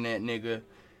an internet nigga.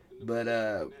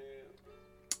 But,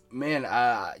 man,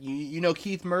 you know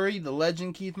Keith Murray, the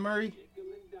legend Keith Murray?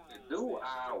 Do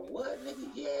I what, nigga?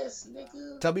 Yes,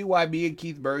 nigga. Tell me why me and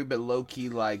Keith Murray, but low key,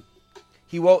 like,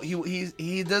 he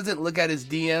doesn't look at his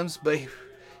DMs, but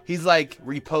he's like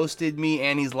reposted me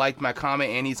and he's liked my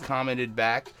comment and he's commented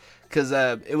back. Cause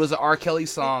it was an R. Kelly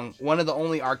song. One of the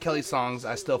only R. Kelly songs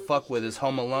I still fuck with is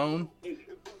Home Alone.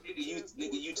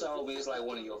 Nigga, you told me it's like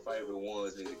one of your favorite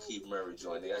ones, nigga, Keith Murray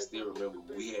joined. I still remember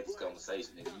we had this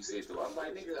conversation, nigga. You said to him, I'm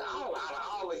like, nigga,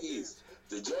 all of his.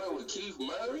 The joint with Keith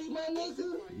Murray, my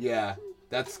nigga? Yeah.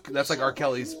 That's like R.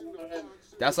 Kelly's.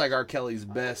 That's like R. Kelly's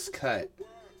best cut.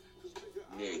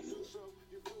 Nigga.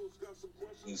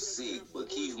 You sick, but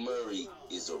Keith Murray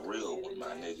is a real one, my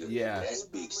nigga. Yeah. That's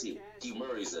big shit. Keith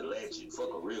Murray's a legend.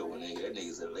 Fuck a real one, nigga. That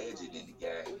nigga's a legend in the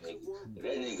game, nigga.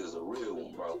 That nigga's a real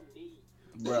one, bro.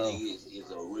 That nigga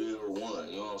is a real one.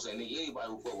 You know what I'm saying? Nigga, anybody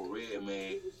who fuck with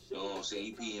Redman, you know what I'm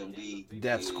saying? EPMD.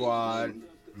 Death Squad.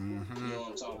 Mm-hmm. You know what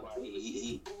I'm talking about?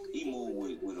 He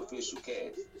moved with official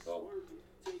cash. So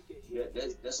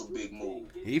that's a big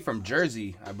move. He from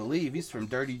Jersey, I believe. He's from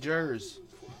Dirty Jersey.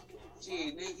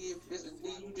 Shit, nigga, you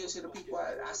just hit the people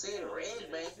I said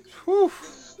Redman. Whew.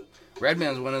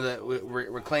 Redman's one of the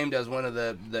reclaimed as one of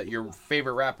the your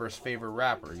favorite rapper's favorite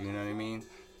rapper. You know what I mean?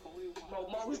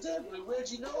 Most definitely,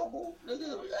 Reggie Noble.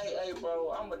 Nigga, hey,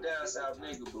 bro, I'm a down south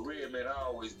nigga, but Redman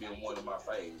always been one of my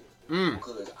favorites.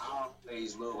 Because I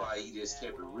always look like he just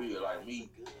kept it real. Like me,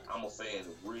 I'm a fan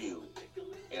of real,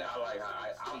 and I like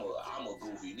I'm a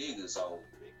goofy nigga, so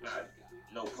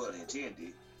no pun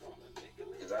intended.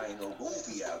 Cause I ain't no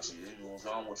goofy out here, you know,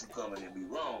 so I don't want you coming and be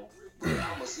wrong. But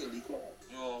I'm a silly cat,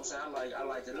 you know what I'm saying? I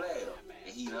like to laugh,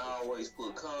 and he always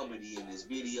put comedy in his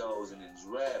videos and in his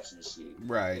raps and shit.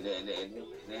 Right. And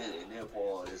that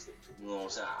part is, you know what I'm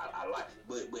saying? I like,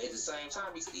 but at the same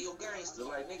time, he's still gangster.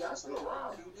 Like, nigga, I still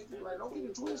rob you, nigga. Like, don't get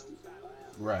it twisted.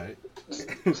 Right. I mean,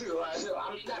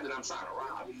 not that I'm trying to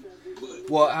rob you,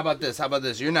 but. Well, how about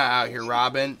this? You're not out here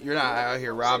robbing.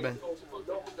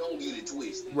 Don't get it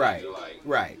twisted. Right. Like,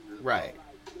 Right.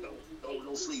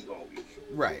 Don't sleep on me.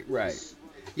 Right.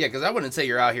 Yeah, because I wouldn't say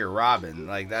you're out here robbing.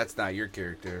 Like, that's not your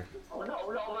character. Oh,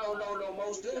 no,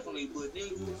 most definitely. But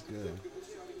nigga, that's good.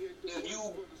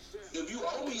 If you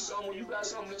owe me something, you got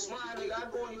something that's mine, nigga,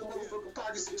 I go in your motherfucking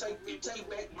pockets and take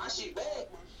back my shit back.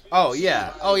 Oh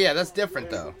yeah, that's different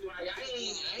though. Like I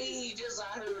ain't just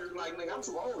out here like, nigga, I'm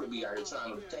too old to be out here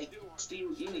trying to steal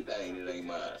anything that ain't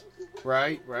mine.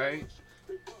 Right.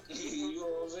 You know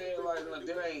what I'm saying? Like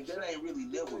that ain't really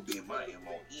never been my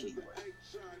MO anyway.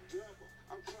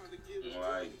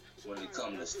 Like when it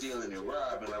comes to stealing and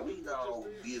robbing, like we all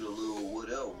get a little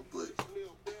whatever, but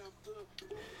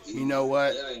you know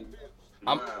what? That ain't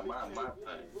my thing.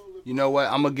 You know what?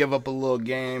 I'm gonna give up a little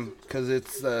game because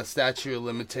it's statute of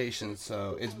limitations.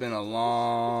 So it's been a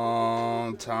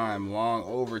long time,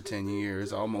 over 10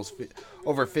 years, almost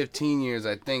over 15 years,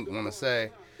 I think. I want to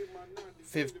say,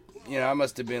 I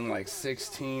must have been like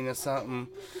 16 or something.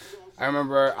 I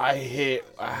remember I hit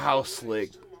a house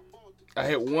lick. I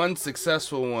hit one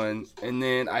successful one, and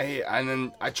then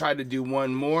I tried to do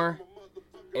one more,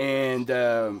 and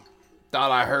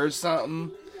thought I heard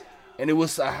something, and it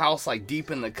was a house like deep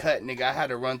in the cut, nigga. I had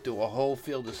to run through a whole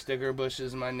field of sticker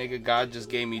bushes, my nigga. God just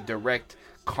gave me direct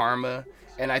karma,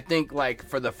 and I think like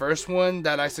for the first one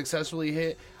that I successfully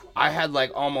hit, I had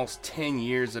like almost 10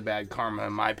 years of bad karma,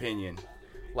 in my opinion.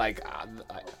 Like, I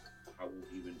won't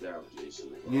even doubt this shit.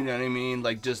 you know what I mean?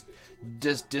 Like just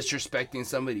disrespecting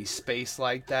somebody's space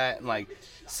like that, and like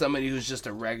somebody who's just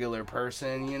a regular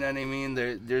person. You know what I mean?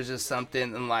 There's just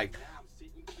something, and like,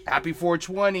 happy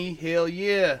 420, hell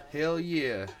yeah, hell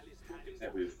yeah.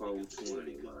 Happy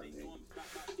 420, my nigga.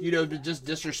 You know, just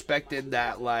disrespected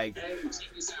that, like. Hey, check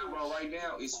this out, bro. Right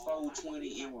now, it's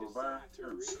 420 in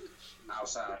reverse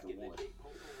outside the one.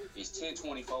 It's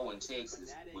 1024 in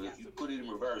Texas, but if you put it in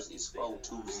reverse, it's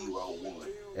 4201.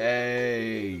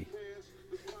 Hey.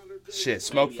 Shit,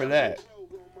 smoke for that.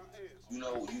 You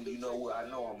know what? I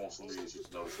know I'm on some real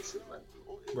shit. Know some shit like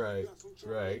that.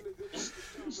 Right.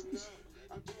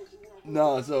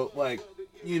 No, so like,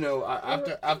 you know,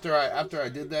 after I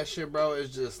did that shit, bro,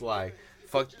 it's just like,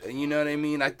 fuck, you know what I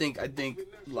mean? I think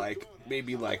like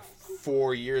maybe like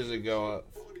 3 years ago,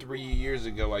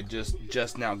 I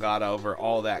just now got over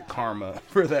all that karma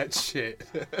for that shit.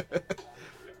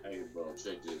 Hey, bro,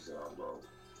 check this out, bro.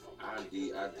 I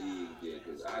dig that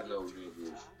because I know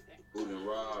niggas who done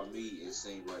robbed me. It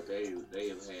seems like they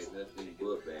have had nothing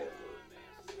but bad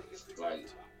luck. Like,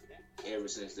 ever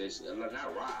since they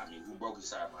not robbed me, who broke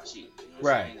inside my shit. You know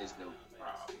what I'm saying? This no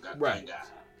got right. Guy.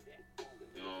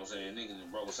 You know what I'm saying? Niggas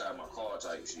done broke inside my car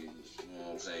type shit. You know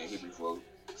what I'm saying? Hit me for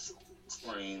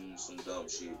scream some dumb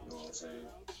shit. You know what I'm saying?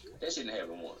 That shit didn't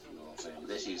happen once. You know what I'm saying? But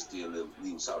that shit still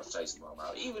leave soft taste in my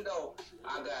mouth. Even though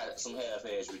I got some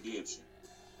half-ass redemption.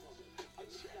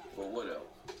 But whatever.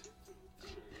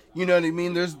 You know what I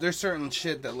mean? There's certain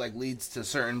shit that like leads to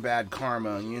certain bad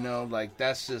karma. You know, like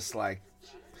that's just like,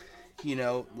 you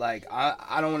know, like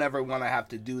I don't ever want to have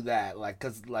to do that. Like,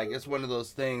 cause like it's one of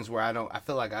those things where I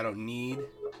feel like I don't need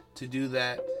to do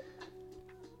that.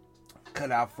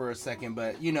 Cut out for a second,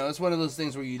 but you know, it's one of those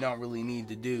things where you don't really need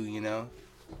to do. You know,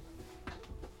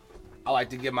 I like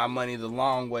to get my money the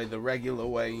long way, the regular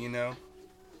way. You know.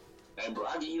 Hey, bro,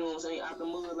 you know what I'm saying? Out the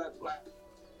mud, like.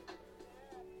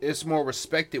 It's more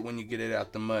respected when you get it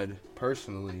out the mud,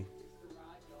 personally.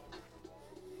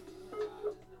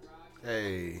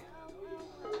 Hey.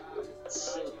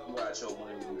 Say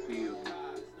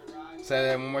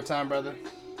that one more time, brother.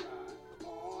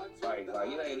 Like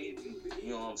it ain't easy,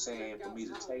 you know what I'm saying, for me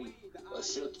to take or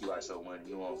shook you out your money,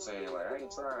 you know what I'm saying? Like, I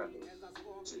ain't trying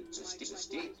to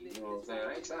stick you, you know what I'm saying?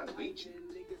 I ain't trying to beat you.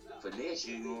 Finesse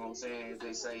you, you know what I'm saying? As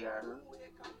they say out here.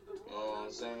 You know what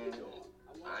I'm saying?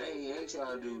 I ain't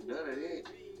trying to do none of that.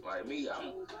 Like me,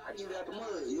 I get it out the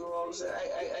mud, you know what I'm saying?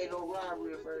 Ain't no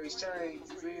robbery for exchange,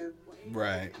 you feel?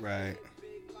 Right.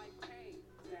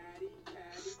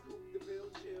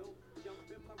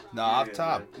 No, off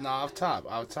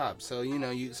top. So, you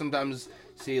know, you sometimes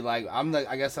see, like,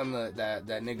 I guess I'm that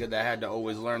nigga that had to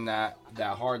always learn that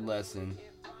hard lesson.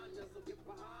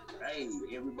 Hey,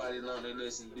 everybody learn their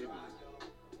lesson differently.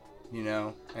 You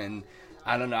know, and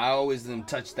I don't know, I always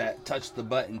touch the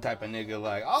button type of nigga,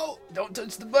 like, oh, don't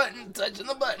touch the button, touching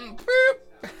the button,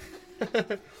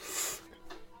 boop.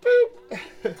 Boop.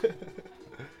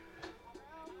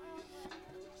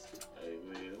 Hey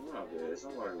man, my bad,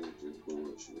 somebody was just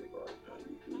bullshit right now,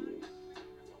 you good.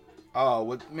 Oh,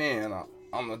 what, man,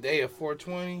 on the day of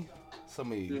 420,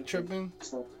 somebody tripping?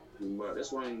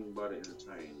 That's why I ain't about to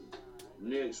entertain.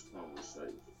 Next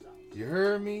conversation. You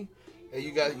heard me? Hey,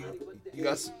 you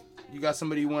got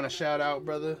somebody you want to shout out,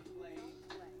 brother?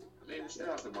 Man, shout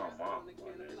out to my mom, my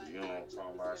nigga. You know what I'm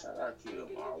talking about? Shout out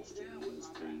Kid Austin,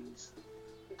 please.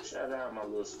 Shout out my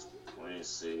little sister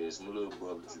Princess, my little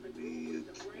brother Jamil,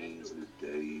 Kingsley,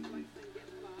 David,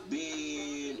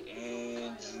 Ben,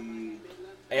 Angie.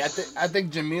 Hey, I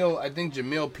think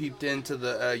Jamil peeped into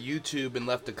the YouTube and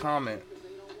left a comment.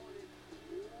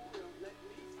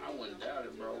 I wouldn't doubt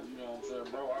it, bro. You know what I'm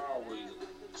saying, bro? I always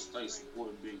stay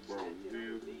supporting Big Bro. You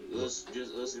feel me? Just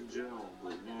us in general,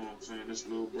 but you know what I'm saying? This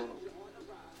little bro.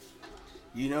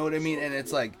 You know what I mean? And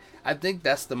it's like, I think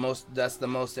that's the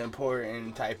most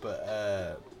important type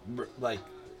of like,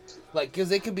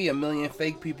 cause it could be a million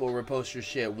fake people repost your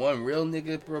shit. One real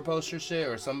nigga repost your shit,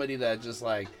 or somebody that just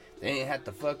like, they ain't have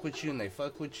to fuck with you and they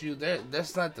fuck with you.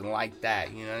 There's nothing like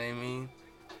that. You know what I mean?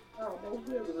 Oh, no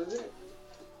bigger than that.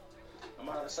 I'm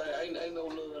about to say, ain't no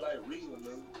love like real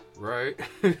love. Right.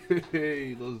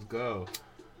 Hey, let's go.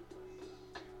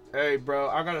 Hey, bro,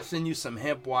 I gotta send you some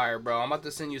hemp wire, bro. I'm about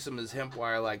to send you some of this hemp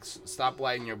wire. Like, stop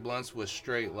lighting your blunts with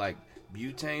straight, like,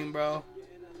 butane, bro.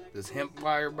 This hemp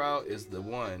wire, bro, is the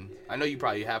one. I know you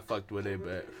probably have fucked with it,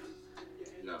 but...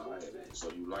 No, I haven't.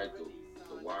 So you like the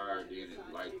wire, then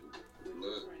it like the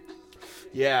blood?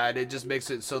 Yeah, and it just makes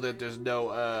it so that there's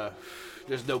no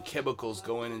chemicals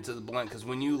going into the blunt. Because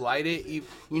when you light it, you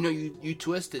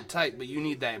twist it tight, but you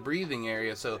need that breathing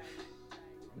area, so...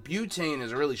 Butane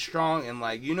is really strong, and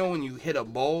like, you know, when you hit a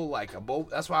bowl,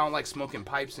 that's why I don't like smoking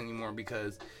pipes anymore,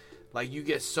 because like you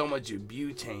get so much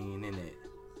butane in it.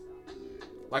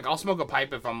 Like, I'll smoke a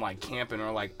pipe if I'm like camping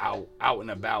or like out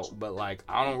and about, but like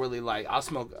I don't really like, I'll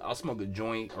smoke a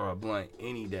joint or a blunt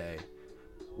any day.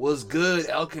 What's good,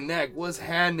 El Connect? What's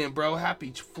happening, bro?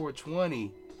 Happy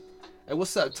 420. Hey,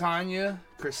 what's up, Tanya,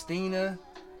 Christina?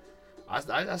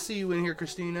 I see you in here,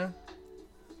 Christina.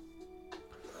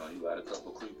 You got a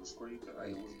couple creepers creeping.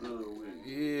 Hey, what's good with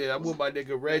you? Yeah, I'm with my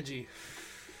nigga Reggie.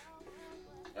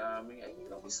 I mean, you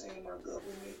don't be saying my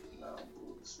government. Nah, I'm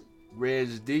bullshit.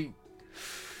 Reg deep.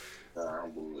 Nah,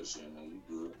 I'm bullshit, man. You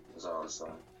good. That's all the same.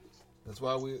 That's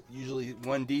why we usually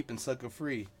one deep and sucker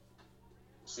free.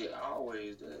 Shit,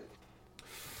 always that.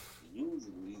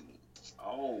 Usually,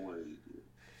 always that.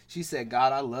 She said,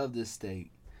 God, I love this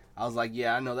state. I was like,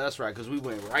 yeah, I know that's right, because we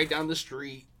went right down the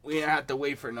street. We didn't have to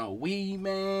wait for no weed,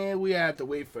 man. We didn't have to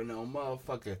wait for no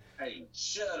motherfucker. Hey,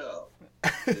 shut up. I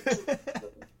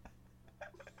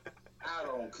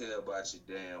don't care about your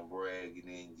damn bragging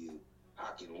and you.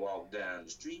 I can walk down the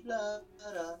street, and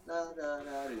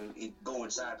go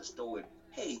inside the store and,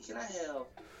 hey, can I have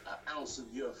an ounce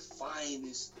of your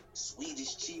finest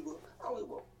Swedish chiba? I don't give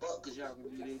a fuck, because y'all can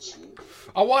do that shit.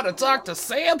 I want to talk to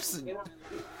Samson.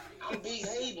 I'm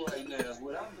behaving right now is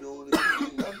what I'm doing.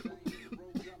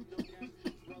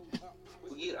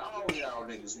 Forget all y'all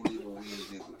niggas who live in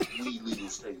weed legal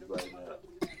states right now.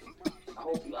 I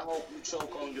hope you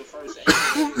choke on your first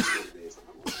aim.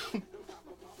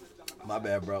 My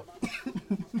bad, bro.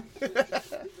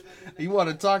 You want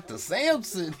to talk to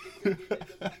Samson? Went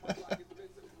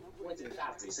to the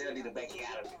doctor. He said I need to back you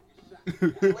out of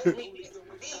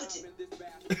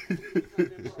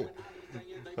it.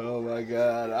 Oh my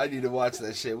god, I need to watch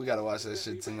that shit. We gotta watch that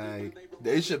shit tonight.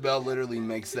 Dave Chappelle literally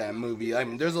makes that movie. I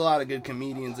mean, there's a lot of good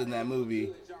comedians in that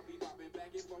movie.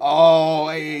 Oh,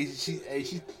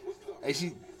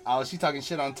 she talking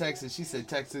shit on Texas. She said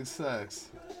Texas sucks.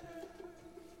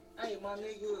 Hey, my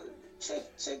nigga,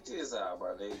 check this out, my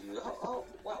nigga.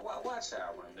 Watch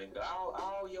out, my nigga.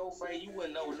 All your friends, you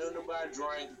wouldn't know nothing about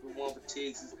drinking from one for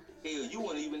Texas. Hell, you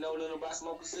wouldn't even know nothing about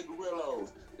smoking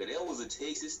cigarillos. That was a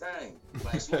Texas thing.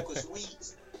 Like smoking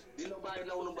sweets. Didn't nobody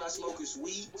know nothing about smoking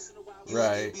sweets. You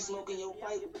right. Be smoking your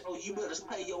pipe, bro. You better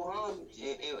pay your homage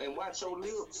and watch your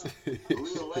lips,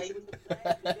 little lady. And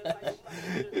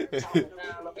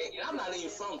I'm not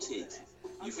even from Texas.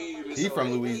 You feel me? He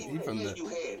from Louisiana.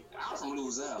 I'm from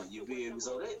Louisiana. You feel me?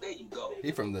 So there you go.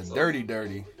 He from the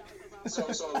dirty. So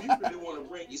if you really want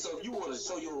to if you want to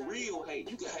show your real hate,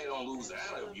 you can hate on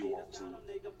Louisiana if you want to.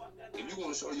 If you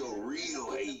want to show your real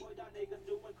hate,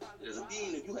 because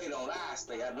again, if you hate on our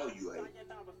state, I know you hate.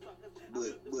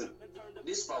 But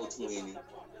this 420,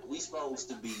 we supposed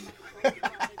to be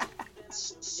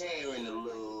sharing the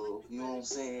love. You know what I'm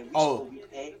saying? We supposed to be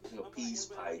acting a peace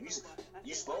pipe.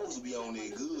 You supposed to be on their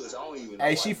goods. I don't even know.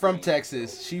 Hey, she from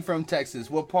Texas.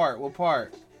 What part?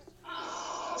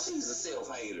 Oh, she's a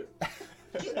self-hater.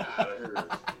 Get out of her.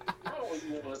 I don't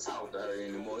even want to talk to her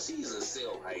anymore. She's a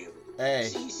self-hater. Hey.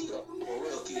 She a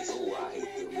rookie. Oh, I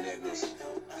hate them niggas.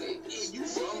 Hey, you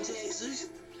from Texas?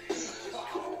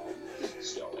 Oh,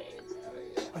 get your ass out of here.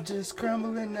 I'm just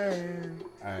crumbling there.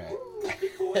 Alright.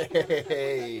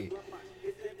 Hey.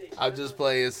 I'm just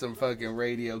playing some fucking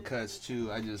radio cuts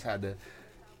too. I just had to.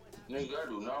 Nigga, I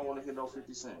do not want to hear no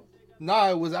 50 Cent. Nah,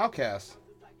 it was Outkast.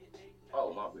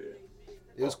 Oh, my bad.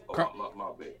 It was my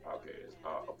bad. Okay.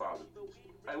 Apologies.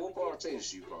 Hey, what part of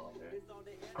Texas you from, man?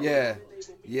 Yeah.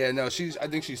 No, I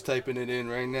think she's typing it in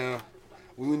right now.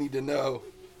 We need to know.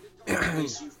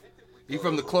 You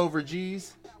from the Clover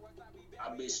G's?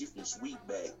 I bet she from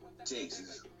Sweetback,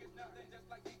 Texas.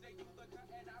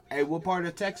 Hey, what part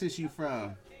of Texas you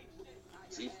from?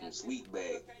 She from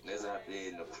Sweetback. That's out there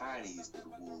in the pineyest of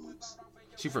the woods.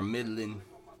 She from Midland.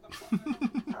 I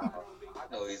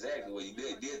know exactly what you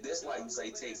did. That's why you say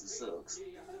Texas sucks.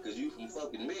 Because you from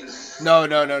fucking Midland. No.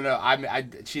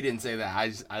 She didn't say that. I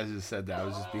just said that. I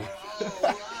was just being...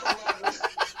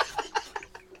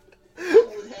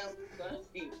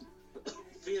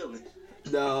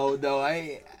 No,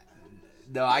 I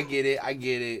get it.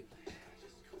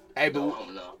 Hey, but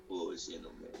I'm not bullshitting, man.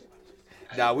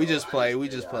 Nah, we just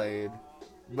played.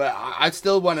 But I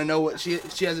still want to know what she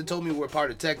hasn't told me what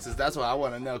part of Texas. That's what I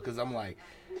want to know because I'm like,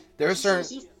 there's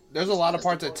a lot of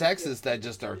parts of Texas that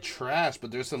just are trash,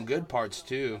 but there's some good parts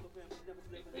too.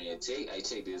 Man,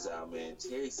 check this out, man.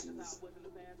 Texas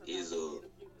is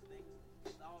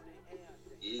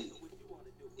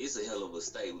it's a hell of a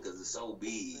state because it's so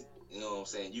big. You know what I'm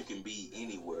saying? You can be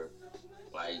anywhere.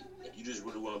 Like, if you just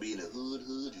really want to be in the hood,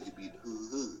 you can be in the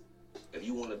hood. If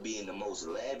you want to be in the most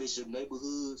lavish of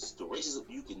neighborhoods, the racism,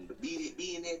 you can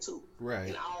be in there too. Right.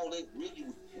 And all that really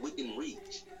within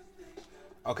reach.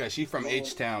 Okay, she from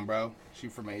H-Town, bro. She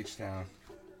from H-Town.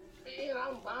 Man,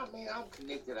 I'm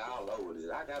connected all over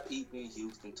this. I got people in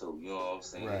Houston too, you know what I'm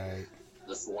saying? Right.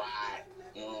 The SWAT,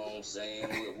 you know what I'm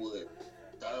saying? With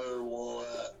Third Ward,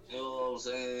 you know what I'm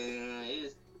saying?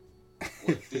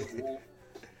 With Fifth Ward.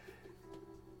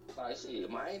 Like shit,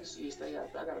 my agency stay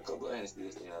out there. I got a couple of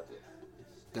agencies stay out there.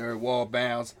 Third wall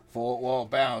bounce, fourth wall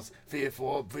bounce, fifth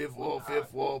wall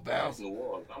bounce. New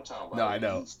Orleans. I'm talking about. No, I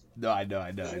know. No, I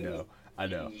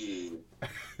know. Yeah.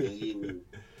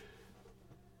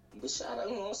 But shout out,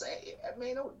 you know what I'm saying? I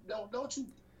mean, don't you?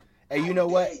 Hey, you know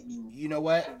what?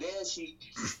 How dare she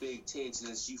disrespect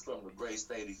Texas? She from the great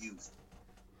state of Houston.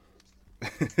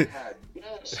 How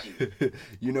dare she?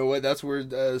 You know what? That's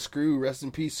where Screw, rest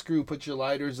in peace, Screw. Put your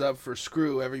lighters up for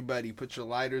Screw, everybody. Put your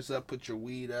lighters up, put your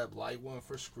weed up, light one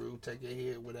for Screw, take a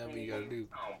hit, whatever you gotta do.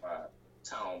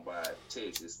 Talking about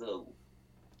Texas. So,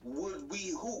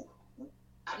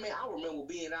 I remember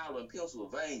being out in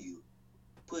Pennsylvania,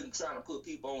 trying to put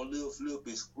people on Lil Flip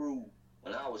and Screw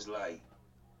when I was like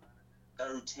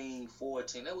 13,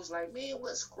 14. It was like, man,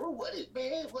 what Screw? What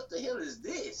the hell is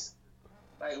this?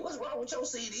 Like, what's wrong with your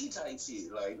CD type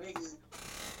shit? Like, nigga,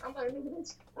 I'm like, nigga,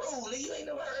 this Screw, nigga, you ain't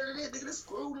never heard of this, nigga, this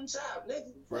Screwed and Chopped,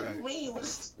 nigga. What do you mean?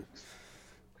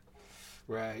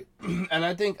 Right. And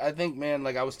I think, man,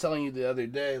 like I was telling you the other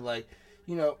day, like,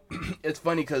 you know, it's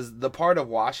funny because the part of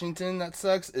Washington that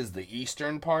sucks is the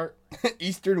eastern part.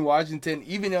 Eastern Washington,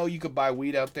 even though you could buy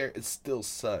weed out there, it still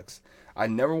sucks. I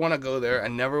never want to go there. I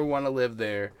never want to live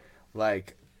there.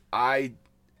 Like,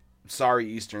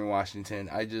 sorry, Eastern Washington.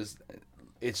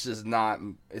 It's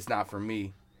not for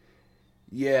me.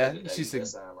 Yeah, she said. It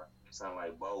sound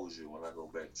like Bossier when I go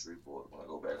back to Shreveport. When I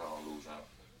go back home, Louisiana.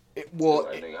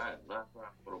 I'm not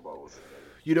for the Bossier.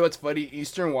 You know what's funny?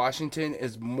 Eastern Washington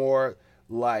is more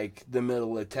like the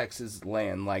middle of Texas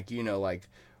land, like, you know, like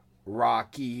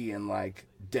rocky and like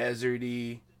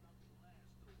deserty.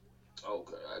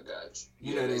 Okay, I got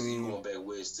you. You know what I mean? You going back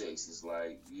West Texas,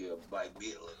 like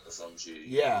Midland or some shit. Yeah,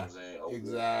 you know what I'm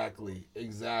saying?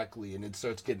 Exactly. And it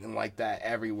starts getting like that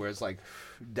everywhere. It's like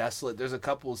desolate. There's a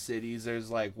couple of cities.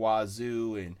 There's like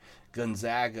Wazoo and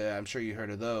Gonzaga. I'm sure you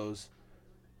heard of those.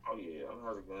 Oh yeah, I'm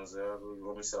not gonna say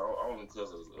only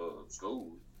because of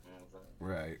school. You know what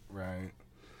I'm saying? Right.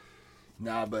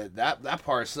 Nah, but that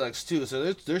part sucks too. So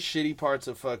there's shitty parts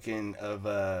of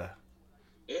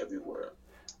everywhere.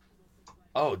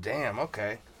 Oh damn.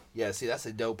 Okay. Yeah. See, that's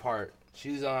a dope part.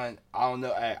 She's on. I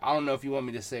don't know if you want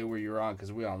me to say where you're on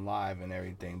because we're on live and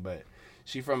everything. But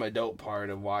she from a dope part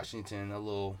of Washington, a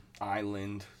little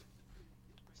island.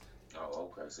 Oh,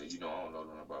 okay. So I don't know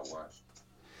nothing about Washington.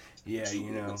 Yeah, if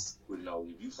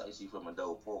you say she's from a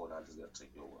dope port, I just gotta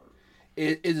take your word.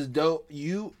 It is dope.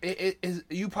 You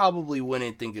probably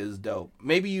wouldn't think it's dope.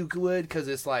 Maybe you would because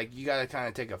it's like you gotta kind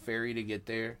of take a ferry to get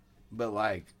there. But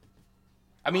like,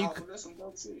 I mean, that's some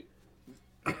dope shit.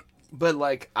 But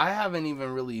like, I haven't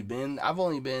even really been. I've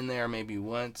only been there maybe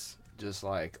once, just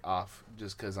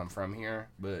because I'm from here.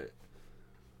 But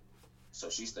so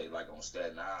she stayed like on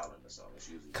Staten Island or something.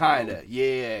 Kinda,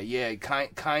 yeah,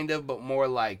 kind of, but more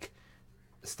like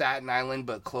Staten Island,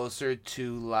 but closer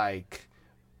to like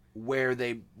where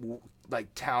they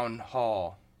like Town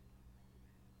Hall.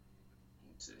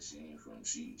 So she ain't from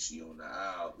she on the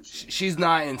Isle. She's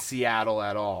not in Seattle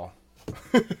at all.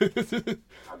 I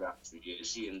got you.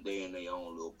 Yeah, they in their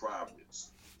own little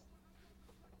province.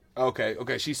 Okay.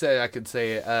 She said I could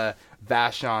say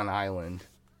Vashon Island.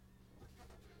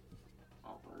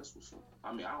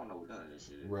 I mean, I don't know what none of this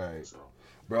shit is. Right. So.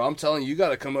 Bro, I'm telling you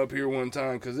gotta come up here one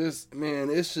time, because it's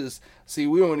just, see,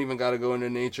 we don't even gotta go into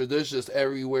nature. There's just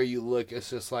everywhere you look, it's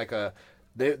just like the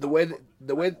way. I'm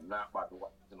not about to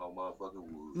walk into no motherfucking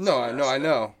woods. No, I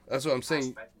know. That's what I'm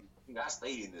saying. I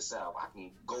stay in the South. I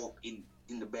can go in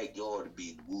the backyard and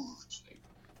be in the woods.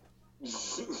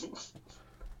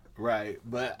 Right,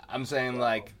 but I'm saying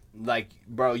like,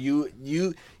 bro,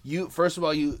 you first of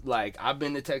all, you like, I've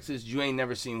been to Texas. You ain't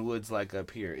never seen woods like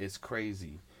up here. It's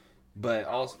crazy, but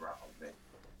also,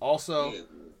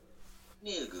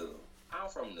 nigga, I'm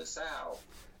from the South.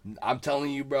 I'm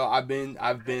telling you, bro. I've been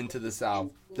to the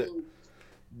South.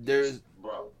 There's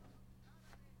bro.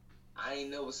 I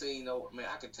ain't never seen no man.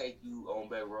 I could take you on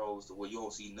back roads to where you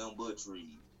don't see none but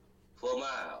trees for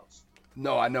miles.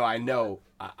 no, I know.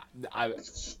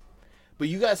 But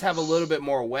you guys have a little bit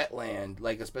more wetland,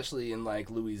 like especially in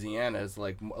like Louisiana, it's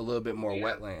like a little bit more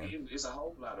wetland. It's a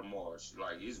whole lot of marsh.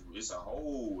 Like it's a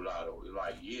whole lot of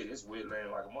like it's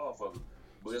wetland like a motherfucker.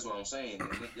 But that's what I'm saying. And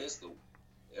that's the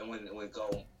and when go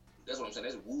that's what I'm saying.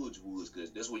 That's woods because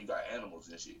that's where you got animals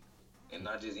and shit. And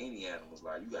not just any animals.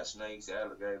 Like you got snakes,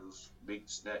 alligators, big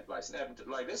snapping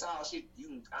like that's all shit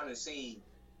I done seen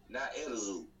not at a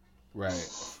zoo. Right.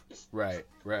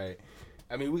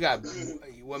 I mean, we got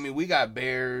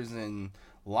bears and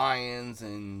lions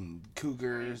and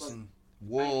cougars and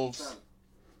wolves.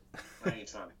 I ain't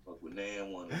trying to fuck with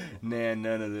one of them.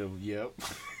 None of them. Yep.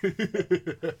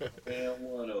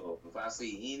 One of them. If I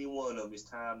see any one of them, it's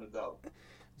time to go.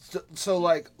 So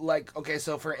like okay,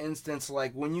 so for instance,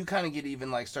 like when you kind of get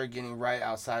even like start getting right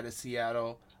outside of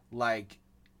Seattle, like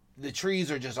the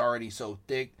trees are just already so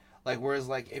thick. Like whereas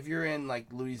like if you're in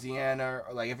like Louisiana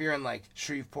or like if you're in like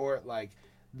Shreveport, like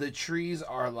the trees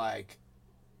are like,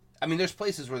 I mean there's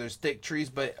places where there's thick trees,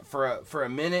 but for a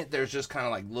minute there's just kind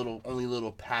of like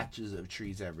little patches of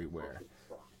trees everywhere.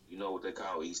 You know what they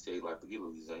call East Texas? Like forget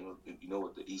Louisiana. You know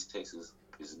what the East Texas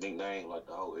is a nickname like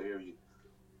the whole area.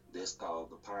 That's called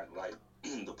the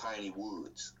Piney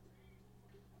Woods.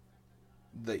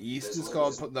 The East is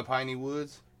called the Piney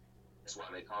Woods? That's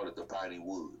why they call it the Piney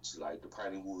Woods, like the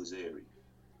Piney Woods area.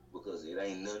 Because it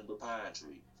ain't nothing but pine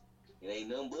trees. It ain't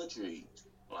nothing but trees.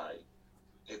 Like,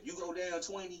 if you go down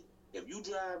 20, if you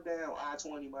drive down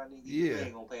I-20, my nigga, you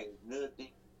ain't gonna pay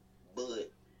nothing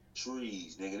but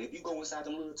trees, nigga. And if you go inside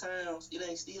them little towns, still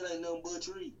ain't nothing but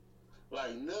trees.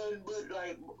 Like, nothing but,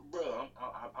 like, bro,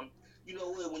 I'm you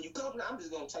know what? When you come, I'm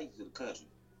just gonna take you to the country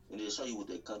and then show you what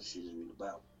that country shit is really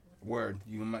about. Word,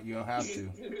 you don't have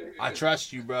to. I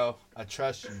trust you, bro. I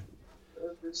trust you.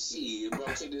 Shit, bro,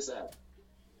 check this out.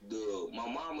 My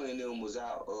mama and them was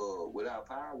out without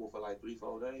power for like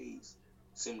 3-4 days,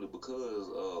 simply because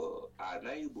our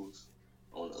neighbors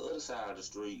on the other side of the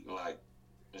street, like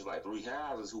there's like 3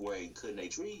 houses who ain't cutting their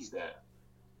trees down.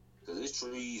 Cause it's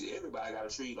trees, everybody got a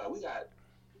tree. Like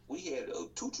we had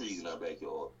 2 trees in our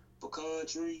backyard. Pecan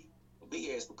tree, a big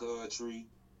ass pecan tree,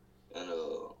 and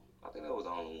I think that was the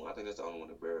only one. I think that's the only one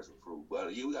that bears some fruit.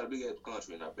 But yeah, we got a big ass pecan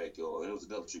tree in our backyard, and it was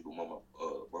another tree but mama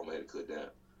had to cut down.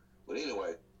 But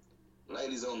anyway,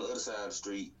 ladies on the other side of the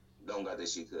street don't got that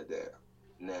shit cut down.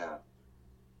 Now,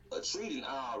 a tree done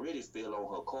already fell on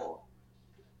her car.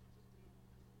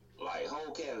 Like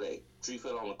whole Cadillac, tree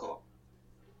fell on the car,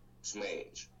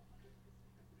 smash.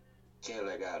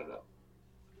 Cadillac got it up.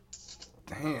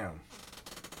 Damn.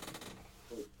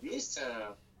 This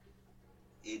time,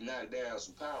 it knocked down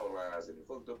some power lines and it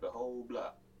fucked up the whole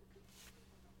block.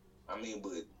 I mean,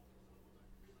 but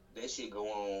that shit go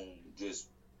on just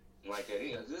like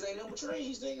that. This ain't no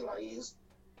trees, nigga. Like,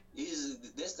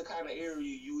 that's the kind of area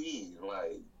you in.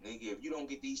 Like, nigga, if you don't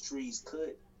get these trees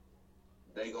cut,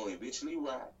 they gonna eventually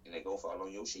rot and they gonna fall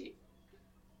on your shit.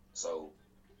 So,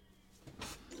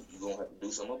 you gonna have to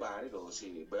do something about it or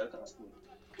shit. Better consequence.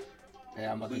 Hey,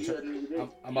 I'm about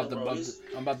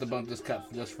to bump this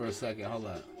cut just for a second. Hold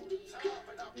up.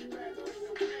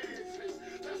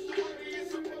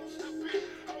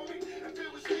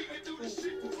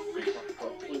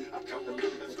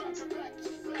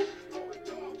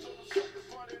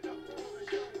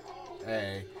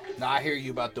 Hey, no, I hear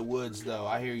you about the woods though.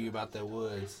 I hear you about the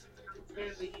woods.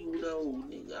 You know,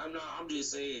 nigga, I'm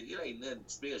just saying it ain't nothing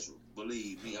special.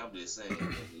 Believe me, I'm just saying.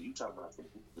 Nigga, you talking about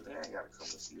they ain't gotta come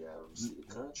to Seattle to see the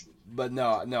country. But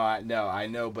I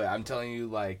know. But I'm telling you,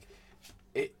 like,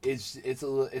 it's a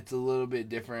little bit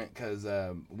different because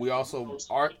we also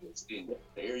the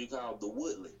area called the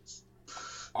Woodlands.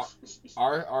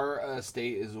 Our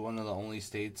state is one of the only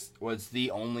states. Well, it's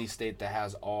the only state that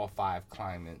has all 5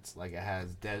 climates. Like, it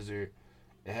has desert,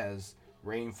 it has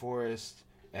rainforest,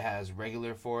 it has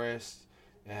regular forest,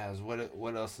 it has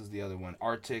what else is the other one?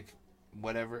 Arctic,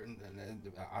 whatever.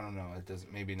 I don't know. It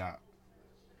doesn't. Maybe not.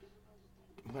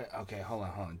 What? Okay, hold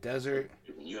on. Desert,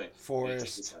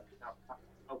 forest,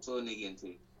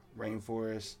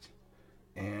 rainforest,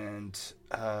 and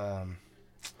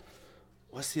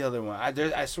what's the other one?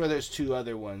 I swear there's 2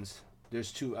 other ones.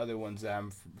 There's 2 other ones that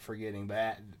I'm forgetting,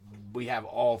 but we have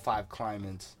all 5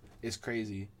 climates. It's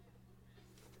crazy.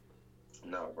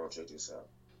 No, bro, check this out.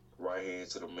 Right hand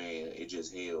to the man, it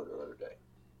just held the other day.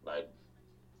 Like,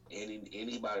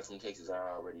 anybody from Texas, I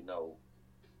already know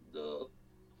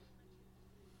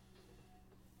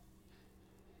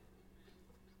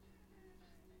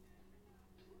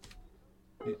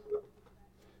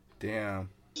Damn.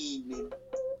 Evening,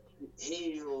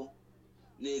 hell,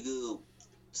 nigga,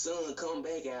 sun come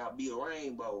back out, be a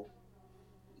rainbow.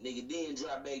 Nigga, then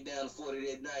drop back down to 40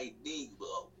 that night. Then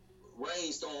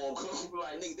rainstorm come.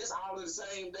 Like, nigga, that's all in the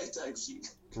same day type shit.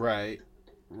 Right.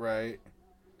 Like,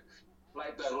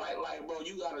 bro,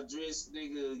 you gotta dress,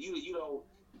 nigga. You don't,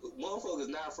 motherfuckers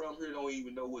not from here don't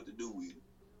even know what to do with it.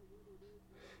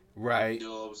 Right. You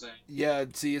know what I'm saying? Yeah,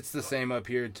 see, it's the same up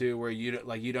here too, where you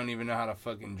don't even know how to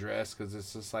fucking dress because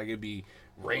it's just like it'd be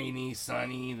rainy,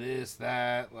 sunny, this,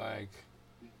 that, like.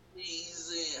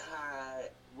 Freezing, hot,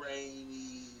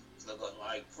 rainy,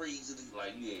 like freezing,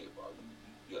 like bro,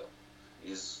 yeah.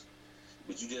 It's,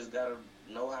 but you just gotta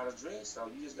know how to dress, so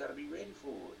you just gotta be ready for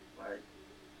it. Like,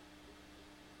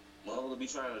 mother be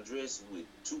trying to dress with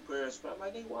 2 pairs of pants.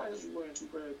 Like, nigga, why is you wearing 2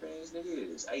 pairs of pants?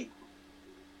 Nigga, it's April.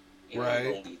 It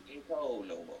ain't gonna get cold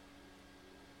no more.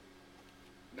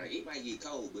 Now, it might get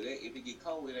cold, but if it get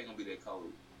cold, it ain't gonna be that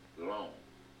cold long.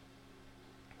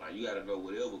 Like, you gotta know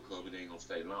whatever comes, it ain't gonna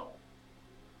stay long.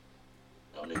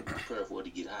 I mean, prepare for it to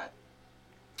get hot.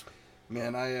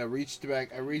 Man, I reached out.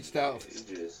 I reached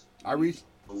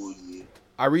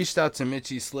out to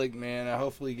Mitchy Slick, man.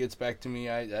 Hopefully he gets back to me.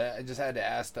 I just had to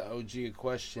ask the OG a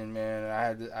question, man.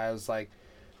 I was like,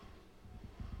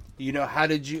 you know, how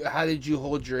did you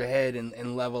hold your head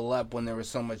and level up when there was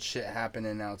so much shit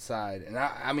happening outside? And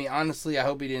I mean, honestly, I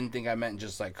hope he didn't think I meant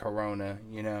just like Corona,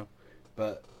 you know,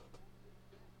 but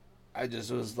I just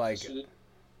was like,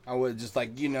 I was just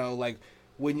like, you know, like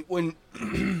when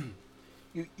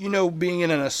you know, being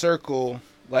in a circle,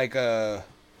 like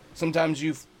sometimes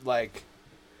you like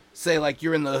say like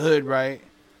you're in the hood, right?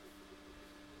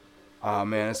 Oh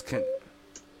man,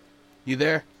 you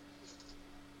there?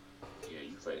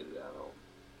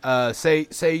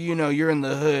 Say you know you're in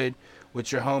the hood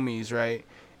with your homies, right?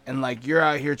 And like you're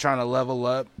out here trying to level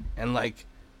up, and like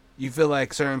you feel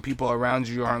like certain people around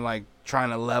you aren't like trying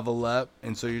to level up,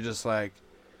 and so you're just like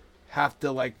have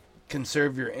to like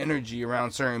conserve your energy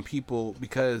around certain people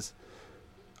because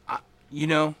you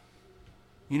know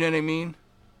what I mean?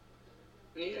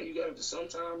 Yeah, you gotta.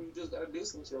 Sometimes you just gotta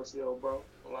distance yourself, bro.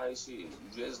 Like shit, you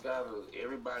just gotta.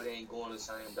 Everybody ain't going the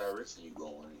same direction you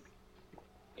going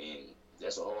in, and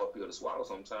that's a hard pill to swallow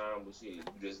sometimes. But shit, you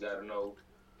just gotta know.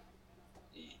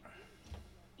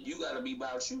 You gotta be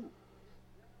about you.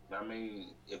 I mean,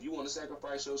 if you want to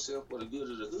sacrifice yourself for the good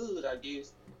of the hood, I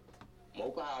guess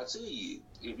more power to you.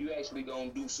 If you actually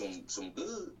gonna do some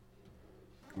good,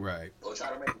 right, or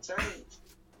try to make a change,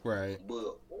 right.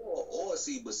 But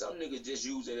but some niggas just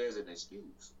use it as an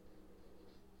excuse.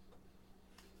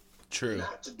 True.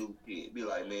 Not to do shit. Be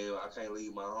like, man, I can't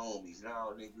leave my homies.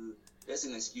 No, nigga, that's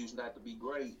an excuse not to be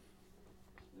great.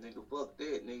 Nigga, fuck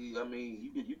that, nigga. I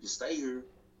mean, you can stay here,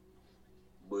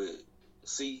 but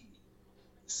see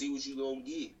what you gonna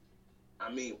get.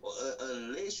 I mean,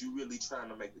 unless you really trying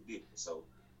to make a difference. So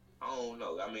I don't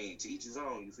know. I mean, to each his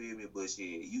own. You feel me? But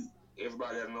shit,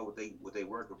 everybody gotta know what they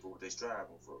working for, what they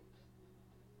striving for.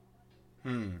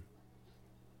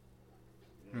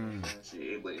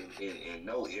 Shit, but and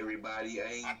no, everybody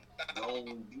ain't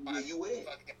gonna be where you at.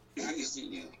 My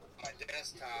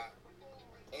desktop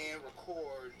and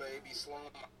record, baby, slowing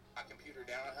my computer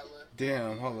down hella.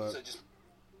 Damn, hold up. So just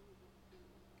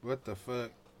what the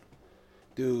fuck?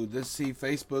 Dude,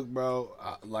 Facebook, bro.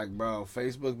 Bro,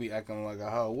 Facebook be acting like a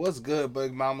hoe. What's good,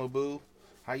 Big Mama Boo?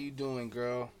 How you doing,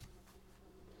 girl?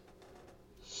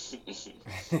 Hey,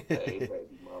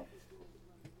 baby mama.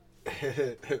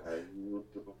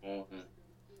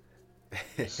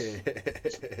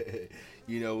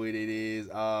 You know what it is.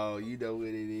 Oh, you know what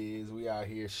it is. We out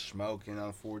here smoking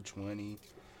on 420.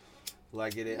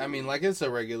 Like it is. I mean, like it's a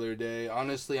regular day.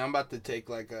 Honestly, I'm about to take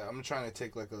I'm trying to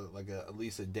take at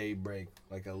least a day break,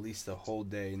 like at least a whole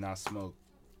day not smoke.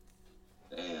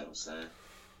 Damn, son.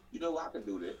 You know I can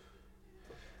do that.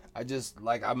 I just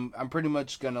I'm pretty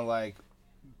much gonna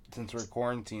since we're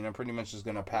quarantined, I'm pretty much just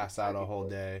gonna pass out a whole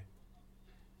day.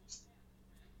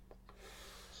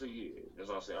 So yeah, that's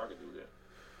what I'm saying. I can do that.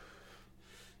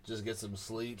 Just get some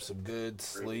sleep, some good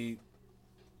sleep.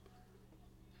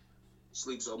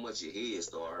 Sleep so much your head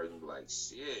start hurting. Like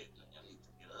shit, I need to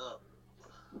get up.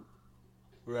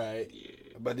 Right.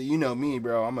 Yeah. But you know me,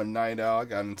 bro. I'm a night owl. I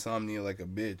got insomnia like a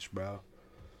bitch, bro.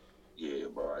 Yeah,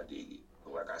 bro. I dig it.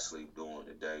 Like I sleep during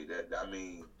the day.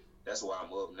 That's why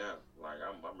I'm up now. Like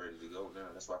I'm ready to go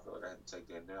now. That's why I feel like I have to take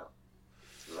that now.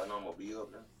 Cause I know I'm gonna be up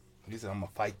now. He said I'm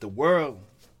gonna fight the world.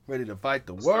 Ready to fight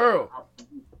the world. I'm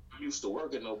used to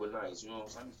working overnight. You know what I'm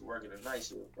saying? I'm used to working the night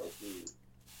shift. Bro.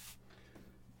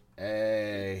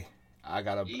 Hey, I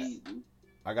gotta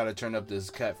turn up this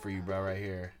cut for you, bro, right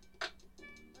here.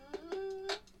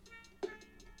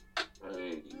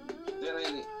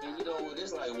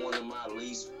 like one of my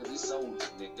least, because it's so,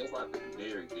 that's like a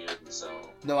generic therapy song.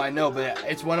 No, I know, but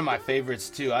it's one of my favorites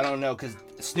too. I don't know, because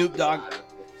Snoop Dogg,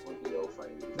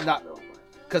 not,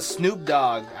 because Snoop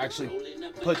Dogg actually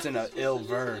puts in an ill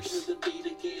verse.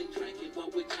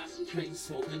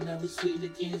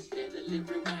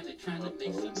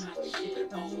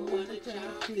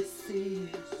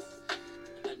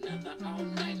 Another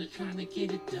all-nighter trying to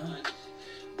get it done.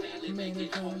 Barely make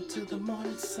it home to the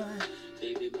morning sun.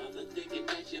 Baby mother thinking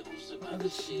that you're on some other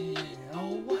shit.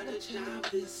 Oh, what a job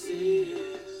this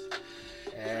is.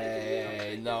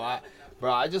 Hey, no,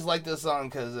 I just like this song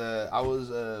because I was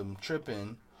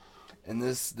tripping, and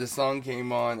this song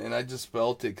came on, and I just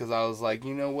felt it because I was like,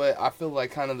 you know what? I feel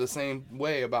like kind of the same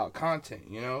way about content,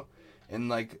 you know, and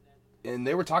like, and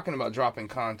they were talking about dropping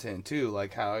content too,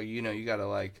 like how you gotta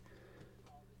like.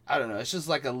 I don't know. It's just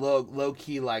like a low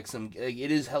key, like some. Like,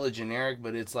 it is hella generic,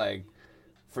 but it's like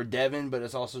for Devin. But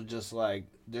it's also just like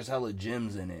there's hella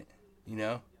gems in it. You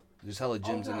know, there's hella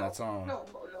gems in that song. No.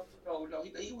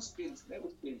 He was spitting. They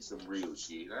was spitting some real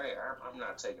shit. I'm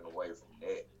not taking away from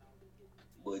that.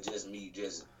 But just me,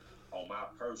 just on my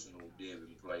personal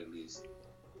Devin playlist,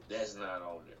 that's not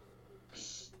on there.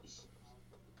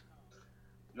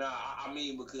 Nah, I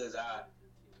mean because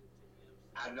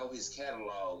I know his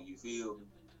catalog. You feel me?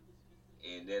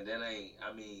 And that ain't,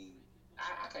 I mean,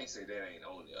 I can't say that ain't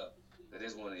on there.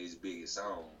 That's one of his biggest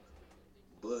songs.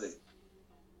 But,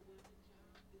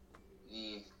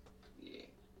 yeah.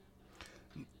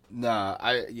 Nah,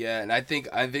 and I think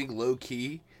low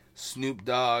key, Snoop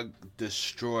Dogg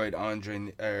destroyed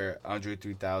Andre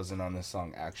 3000 on this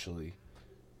song actually.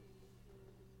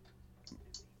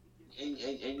 And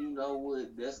you know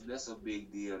what? That's a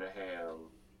big deal to have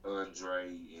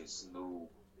Andre and Snoop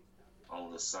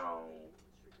on the song.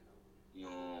 You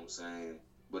know what I'm saying?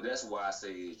 But that's why I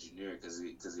say it's generic, because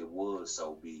it was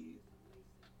so big.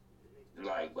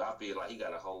 Like, but I feel like he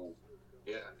got a whole.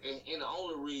 Yeah, and the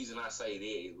only reason I say that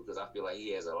is because I feel like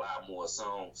he has a lot more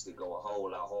songs that go a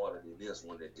whole lot harder than this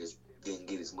one that just didn't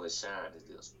get as much shine as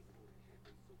this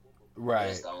one. Right.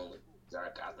 That's the only. I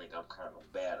think I'm kind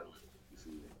of battling. You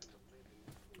feel me?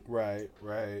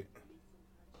 Right.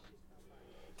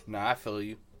 Nah, I feel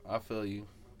you.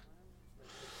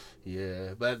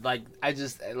 Yeah, but like I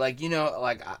just like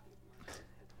like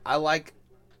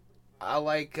I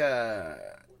like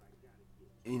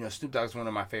Snoop Dogg's one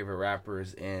of my favorite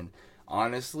rappers, and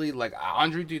honestly like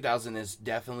Andre 3000 is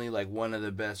definitely like one of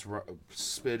the best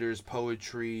spitters,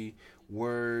 poetry,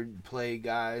 word play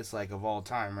guys like of all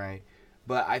time, right?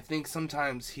 But I think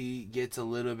sometimes he gets a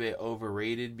little bit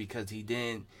overrated because he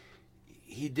didn't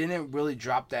really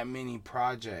drop that many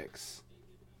projects.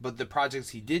 But the projects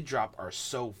he did drop are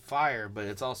so fire, but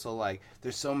it's also like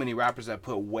there's so many rappers that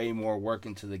put way more work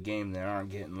into the game that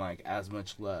aren't getting like as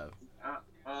much love.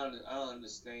 I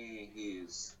understand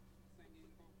his,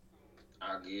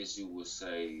 I guess you would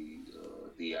say,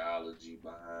 theology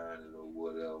behind it or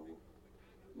whatever,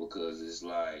 because it's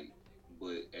like,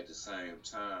 but at the same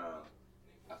time,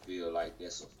 I feel like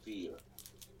that's a fear,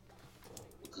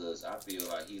 because I feel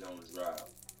like he don't drop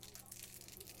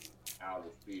out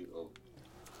of fear of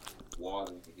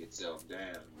watering himself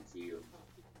down, you feel me?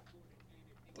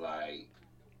 Like,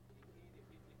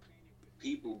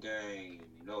 people gain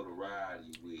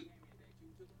notoriety with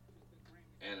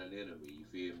anonymity, you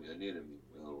feel me? An enemy,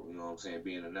 you know what I'm saying?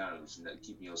 Being anonymous,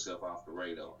 keeping yourself off the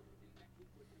radar.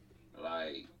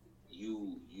 Like,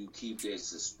 you keep that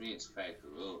suspense factor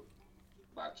up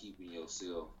by keeping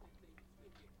yourself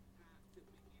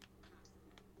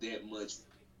that much.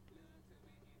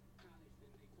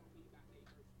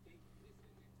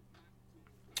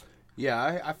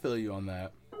 Yeah, I feel you on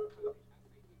that.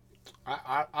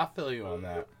 I feel you on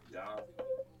that. God,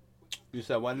 You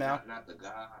said what now? not the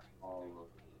God,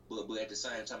 but at the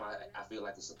same time, I feel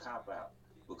like it's a cop out,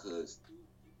 because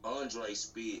Andre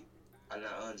spit, not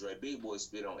Andre, Big Boy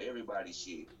spit on everybody's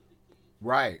shit,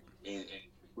 Right. and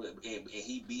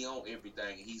he be on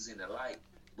everything, and he's in the light,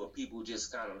 but people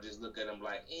just kind of just look at him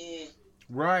like,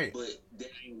 Right. but that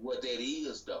ain't what that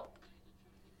is though.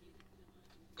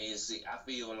 And see, I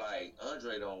feel like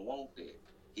Andre don't want that.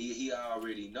 He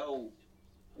already know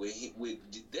with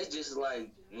that's just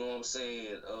like, you know what I'm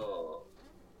saying? Man,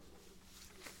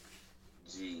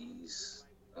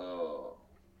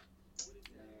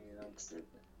 I'm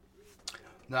tripping.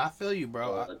 No, I feel you,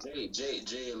 bro.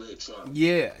 Jay Electronic.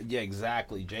 Yeah,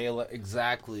 exactly.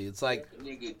 Exactly. It's like that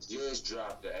nigga just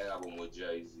dropped the album with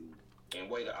Jay-Z and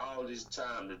waited all this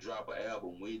time to drop an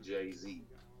album with Jay-Z.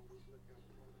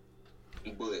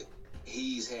 But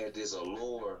he's had this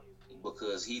allure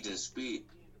because he just spit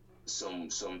some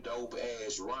dope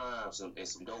ass rhymes and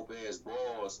some dope ass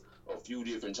bars a few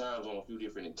different times on a few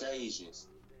different occasions,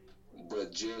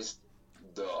 but just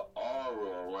the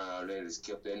aura around that has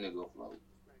kept that nigga afloat.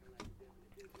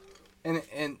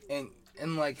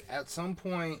 And like at some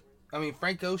point, I mean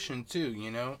Frank Ocean too.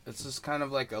 You know, it's just kind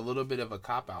of like a little bit of a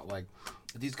cop out. Like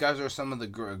these guys are some of the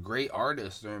great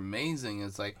artists. They're amazing.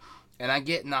 It's like, and I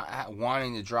get not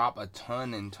wanting to drop a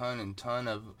ton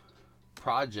of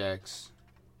projects,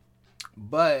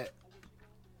 but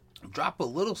drop a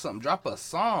little something. Drop a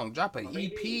song. Drop an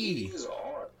EP. It is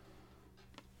art.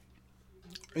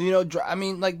 You know, I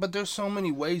mean, like, but there's so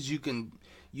many ways you can.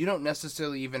 You don't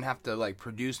necessarily even have to like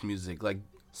produce music, like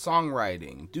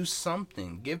songwriting. Do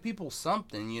something. Give people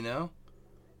something. You know.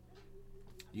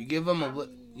 You give them a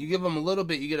little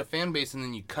bit. You get a fan base, and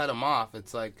then you cut them off.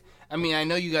 It's like, I mean, I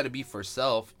know you got to be for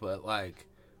self, but like,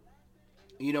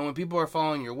 you know, when people are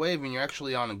following your wave and you're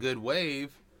actually on a good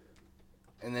wave,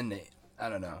 and then I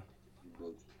don't know.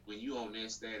 But when you on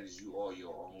that status, you are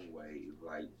your own wave.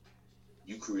 Like,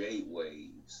 you create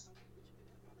waves.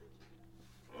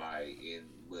 Like,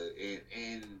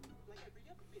 and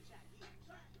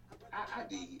I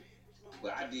dig it.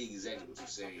 But I dig exactly what you're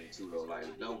saying too, though.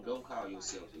 Like, don't call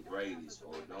yourself the greatest,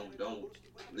 or don't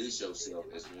list yourself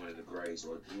as one of the greats,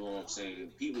 or you know what I'm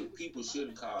saying. People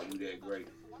shouldn't call you that great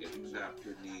if you're not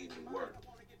putting in the work.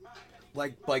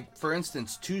 Like for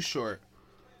instance, Too Short.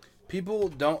 People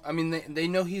don't. I mean, they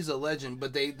know he's a legend,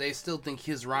 but they still think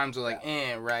his rhymes are like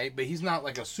right. But he's not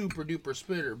like a super duper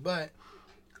spitter. But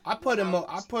I put him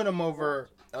over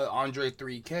Andre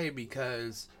 3K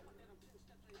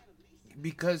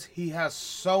because he has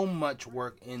so much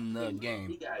work in the game.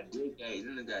 He got decades.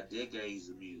 Then he got decades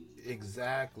of music.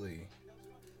 Exactly.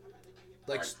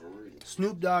 Like for real.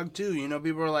 Snoop Dogg too. You know,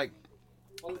 people are like,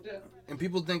 Oh, yeah. and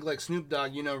people think like Snoop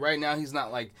Dogg. You know, right now he's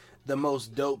not like the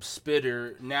most dope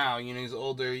spitter. Now, you know, he's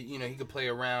older. You know, he could play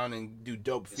around and do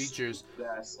dope features. Snoop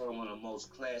got some of the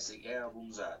most classic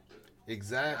albums out there.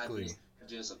 Exactly.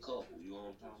 Just a couple, you know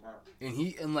what I'm talking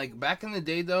about? And like back in the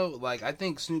day though, like I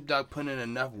think Snoop Dogg put in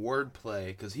enough wordplay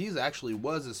because he's actually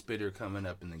was a spitter coming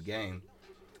up in the game,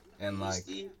 and like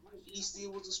he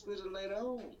still was a spitter later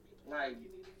on. Like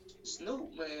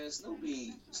Snoop, man,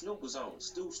 Snoop was on.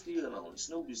 Snoop still on.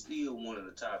 Snoop is still one of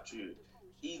the top tier.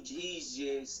 He's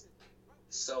just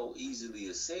so easily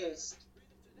assessed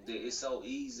that it's so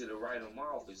easy to write him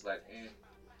off. It's like,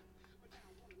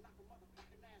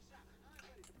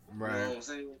 right. You know what I'm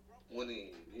saying? When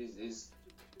it's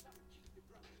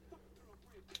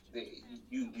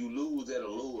you lose that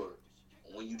allure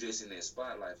when you just in that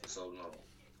spotlight for so long.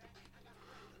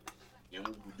 And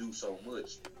when you do so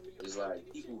much, it's like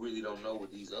people really don't know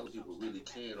what these other people really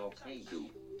can or can't do.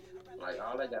 Like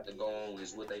all they got to go on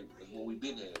is what we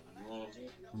been having. You know what I'm saying?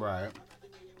 Right.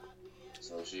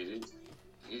 So shit,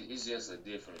 it's just a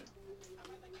different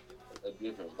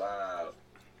vibe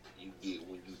you get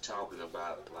when you talking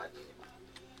about like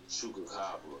Sugar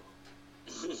Cobra.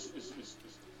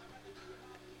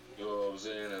 You know what I'm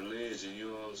saying? A legend, you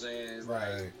know what I'm saying? It's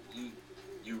right. Like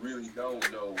you really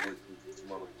don't know what this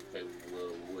motherfucker capable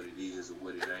of, or what it is, or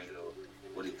what it ain't, or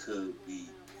what it could be.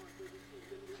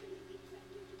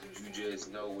 You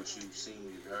just know what you've seen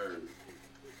and heard,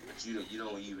 but you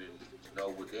don't even know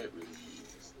what that really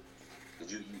is,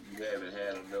 because you haven't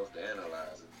had enough to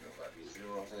analyze it. You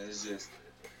know what I'm saying? It's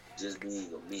just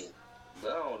being a myth.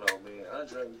 But I don't know, man.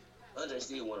 Andre's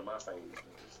still one of my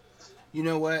favorites. You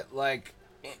know what? Like,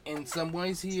 in some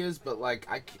ways he is, but like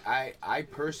I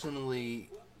personally,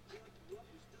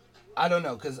 I don't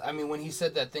know, because I mean when he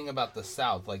said that thing about the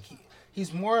South, like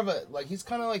he's more of a, like he's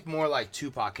kind of like more like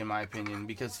Tupac in my opinion,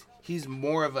 because he's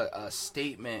more of a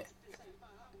statement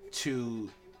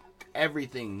to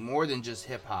everything more than just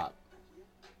hip hop.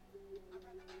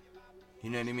 You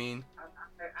know what I mean?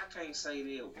 I can't say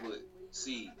that, but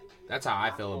see, that's how I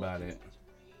feel about it.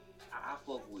 I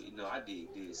fuck with, I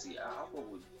did. See, I fuck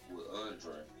with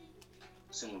Andre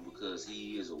simply because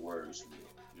he is a wordsmith.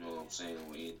 You know what I'm saying?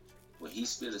 When he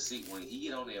spit when he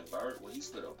get on that verse, when he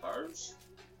spit a verse,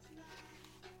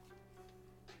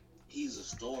 he's a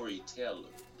storyteller.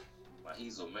 Like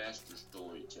he's a master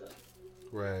storyteller.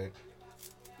 Right.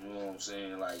 You know what I'm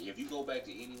saying? Like if you go back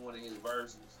to any one of his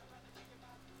verses,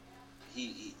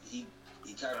 he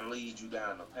kind of leads you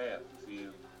down the path. You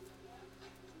feel?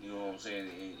 You know what I'm saying?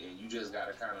 And you just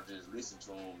gotta kind of just listen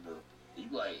to him. You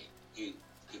like if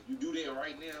you do that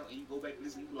right now and you go back and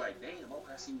listen, you be like, damn,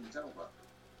 okay, I see what you're talking about.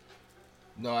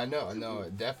 No, I know,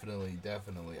 definitely.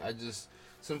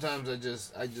 Sometimes I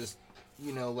just,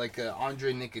 like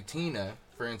Andre Nicotina,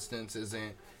 for instance,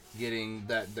 isn't. getting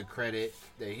the credit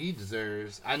that he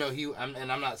deserves. I know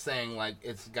and I'm not saying like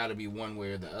it's got to be one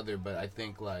way or the other, but I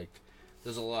think like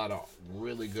there's a lot of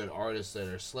really good artists that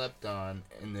are slept on,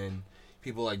 and then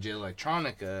people like Jay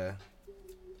Electronica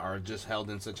are just held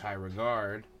in such high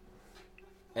regard.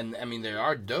 And I mean they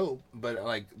are dope, but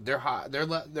like they're hot.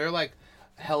 They're like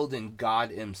held in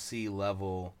God MC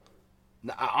level.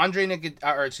 Andre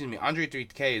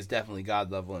 3K is definitely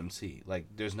God level MC. Like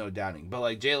there's no doubting. But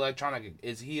like Jay Electronica,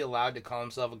 is he allowed to call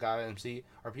himself a God MC?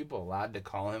 Are people allowed to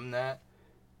call him that?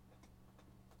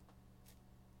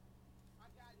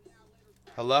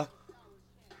 Hello?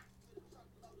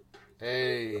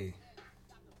 Hey.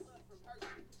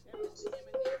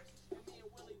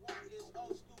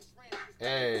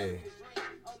 Hey.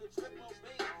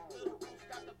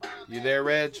 You there,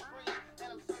 Reg?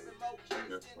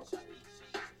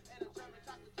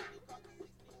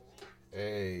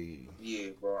 Hey. Yeah,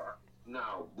 bro.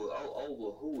 No, but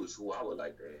over who is who I would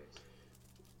like to ask.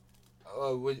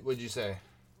 What'd you say?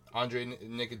 Andre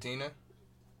Nicotina?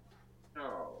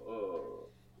 No,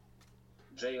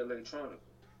 Jay Electronica.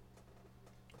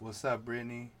 What's up,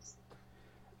 Brittany?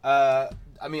 I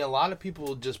mean, a lot of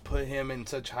people just put him in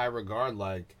such high regard,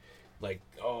 like,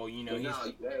 oh, you know, you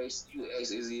ask,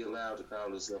 is he allowed to call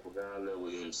himself a God level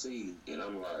MC? And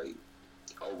I'm like,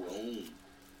 over whom?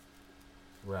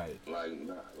 Right.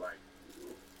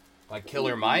 Like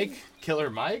Killer Mike?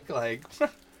 Killer Mike? Like,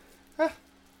 I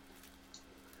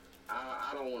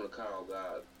don't want to call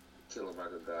Killer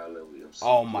Mike a God level MC.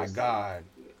 Oh my God.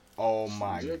 Oh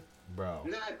my, bro.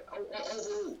 Not over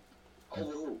who?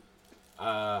 Over who?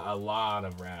 A lot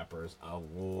of rappers. A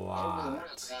lot.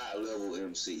 God level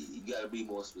MC. You gotta be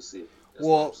more specific. That's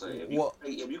Well, what I'm saying.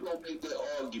 If you gonna make that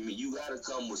argument, you gotta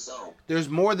come with something. There's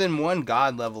more than one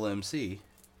God level MC.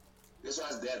 That's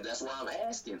why I'm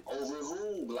asking. Over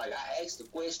whom? Like, I asked the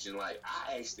question. Like,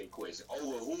 I asked that question.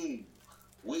 Over whom?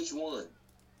 Which one?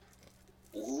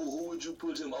 Who would you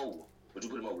put him over? Would you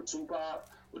put him over Tupac?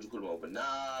 Would you put him over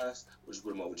Nas? Would you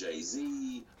put him over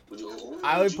Jay-Z?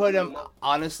 I would put him,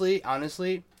 honestly, I'm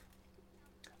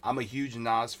a huge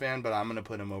Nas fan, but I'm going to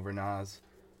put him over Nas.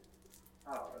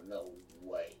 Oh, no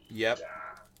way. Yep.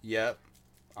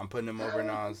 I'm putting him over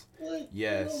Nas.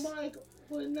 Yes.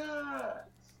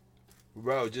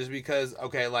 Bro, just because,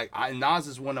 okay, like, Nas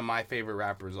is one of my favorite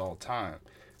rappers all time.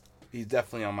 He's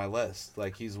definitely on my list.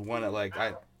 Like, he's one of, like,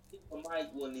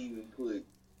 Mike wouldn't even put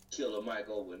Killer Mike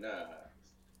over Nas.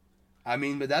 I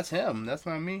mean, but that's him. That's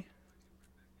not me.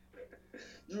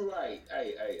 You're right.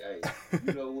 Hey.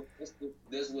 You know,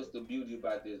 that's what's the beauty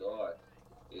about this art.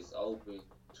 It's open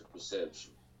to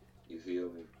perception. You feel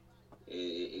me?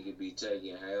 It can be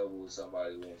taken however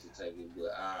somebody wants to take it,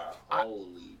 but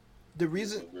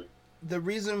the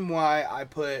reason why I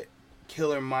put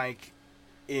Killer Mike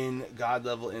in God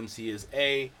level MC is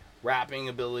A, rapping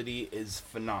ability is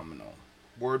phenomenal.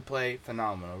 Wordplay,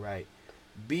 phenomenal, right?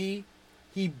 B,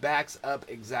 he backs up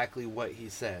exactly what he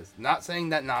says. Not saying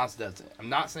that Nas doesn't. I'm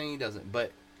not saying he doesn't,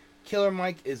 but Killer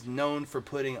Mike is known for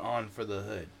putting on for the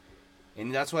hood.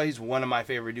 And that's why he's one of my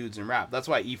favorite dudes in rap. That's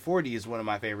why E40 is one of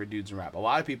my favorite dudes in rap. A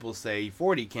lot of people say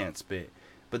E40 can't spit.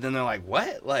 But then they're like,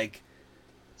 what? Like,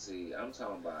 see, I'm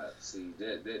talking about,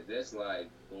 that's like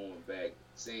going back,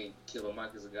 saying Killer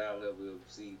Mike is a God level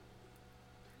MC,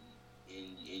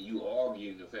 and you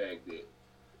arguing the fact that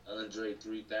Andre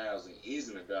 3000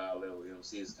 isn't a God level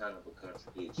MC is kind of a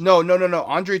contradiction. No.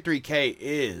 Andre 3K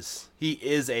is. He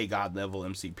is a God level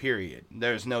MC, period.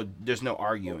 There's no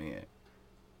arguing it.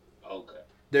 Okay.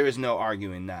 There is no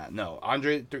arguing that. No,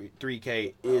 Andre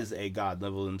 3K is a God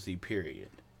level MC, period.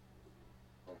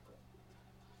 Okay.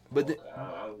 But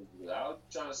I was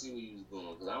trying to see where you was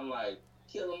going, because I'm like,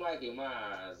 Killer Mike in my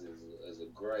eyes is a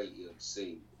great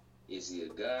MC. Is he a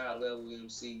God level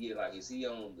MC? Yeah, like, is he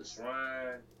on the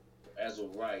shrine as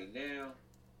of right now?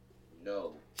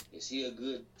 No. Is he a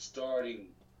good starting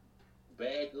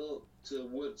backup to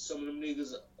what some of them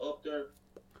niggas are up there?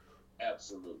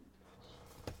 Absolutely.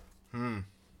 Not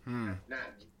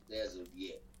as of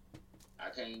yet. I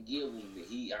can't give him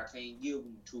I can't give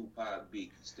him Tupac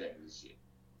Biggie status shit.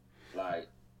 Like,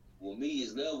 with me,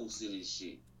 it's levels to this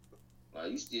shit.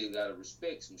 Like, you still gotta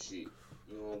respect some shit.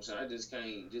 You know what I'm saying? I just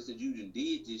can't, just that you done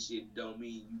did this shit don't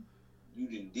mean you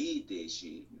done did that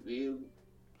shit. You feel me?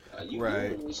 Like, you right.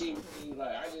 doing this shit,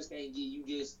 like, I just can't get you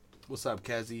just. What's up,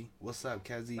 Kezi?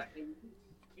 Like,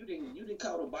 you didn't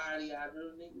call the body out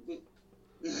here, nigga, but.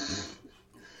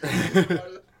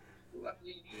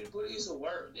 You didn't put in some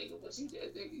work, nigga, but you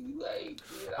just, nigga, you ain't.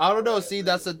 I don't know. See,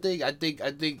 that's the thing. I think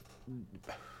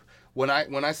when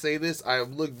I say this, I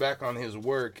look back on his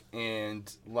work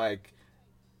and like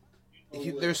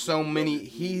there's so many.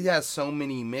 He has so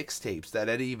many mixtapes that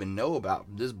I didn't even know about.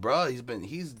 This bro,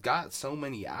 he's got so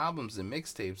many albums and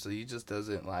mixtapes, so he just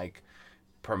doesn't like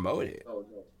promote it. Oh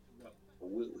no.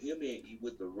 With him and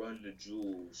with the Run the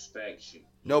Jewels faction.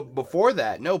 Before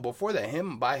that,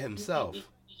 him by himself.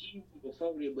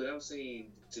 Before that, but I'm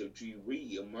saying to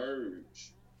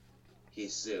re-emerge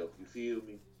himself. You feel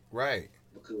me? Right.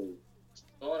 Because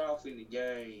start off in the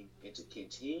game and to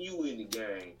continue in the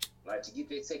game, like to get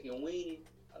that second win,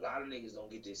 a lot of niggas don't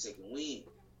get that second win.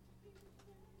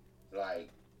 Like,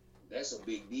 that's a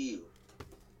big deal.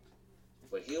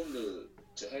 For him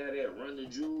to have that Run the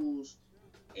Jewels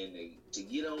and to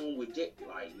get on with that,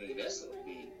 like, nigga, that's a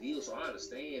big deal. So I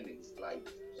understand it. Like,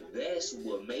 that's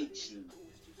what makes you,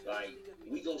 like,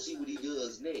 we gonna see what he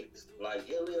does next. Like,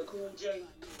 LL Cool J.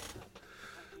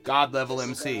 God level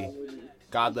MC.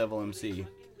 God level MC.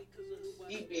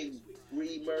 He been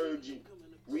re-emerging,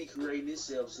 recreating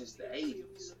himself since the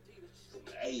 80s. From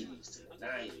the 80s to the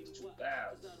 90s,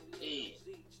 2010,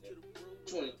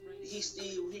 20. He's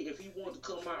still here. If he wanted to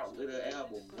come out with an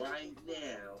album right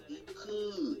now, he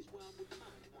could.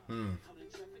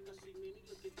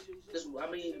 That's what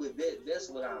I mean. But that's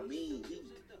what I mean.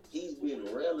 He's been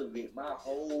relevant my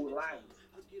whole life,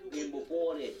 and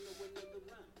before that.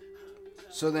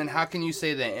 So then, how can you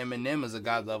say that Eminem is a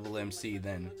God level MC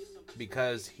then?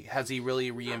 Because has he really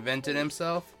reinvented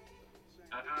himself?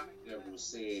 I never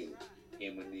said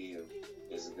Eminem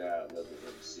is a God level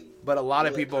MC. But a lot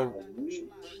of people.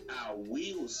 I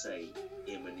will say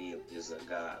Eminem is a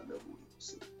God level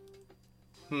MC.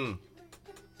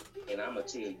 And I'm gonna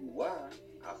tell you why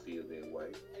I feel that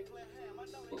way.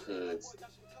 Because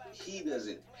he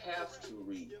doesn't have to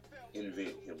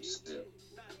reinvent himself.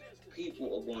 People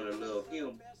are going to love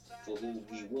him for who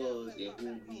he was and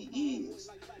who he is.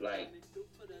 Like,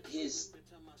 his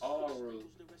aura,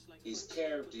 his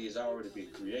character has already been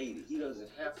created. He doesn't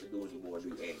have to do any more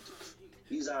new antics.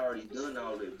 He's already done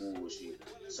all that bullshit.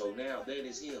 So now that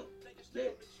is him.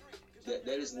 That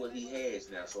is what he has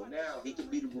now. So now he can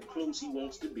be the recluse he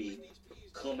wants to be.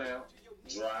 Come out,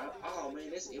 drop. Oh man,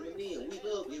 that's Eminem. We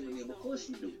love Eminem. Of course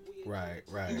you do. Right.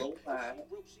 You gonna buy it.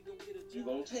 You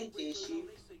gonna take that shit.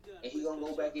 And he gonna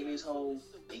go back in his hole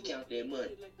and count that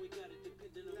money.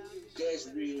 That's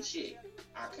real shit.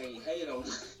 I can't hate on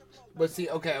that. But see,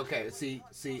 okay. See,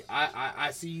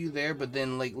 I see you there, but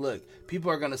then like, look,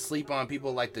 people are gonna sleep on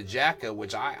people like the Jacka,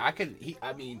 which I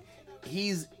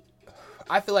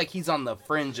feel like he's on the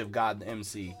fringe of God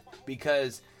MC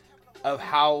because of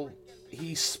how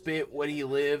he spit what he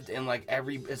lived and like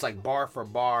it's like bar for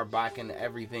bar backing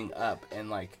everything up and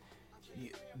like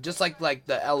just like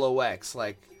the LOX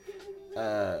like.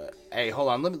 Hey, hold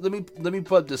on. Let me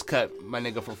put up this cut, my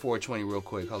nigga, for 420 real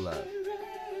quick. Hold up.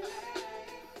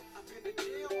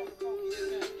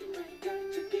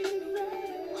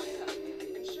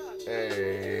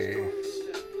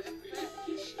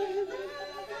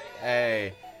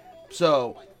 Hey.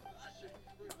 So,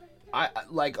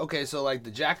 so like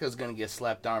the Jacka's gonna get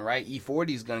slept on, right?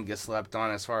 E40's gonna get slept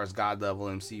on as far as God level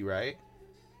MC, right?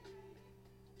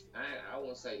 I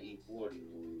won't say E40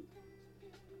 would.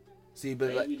 See,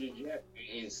 but like, and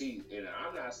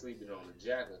I'm not sleeping on the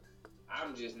Jacka.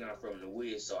 I'm just not from the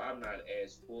West, so I'm not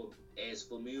as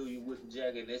familiar with the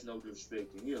Jacka, and that's no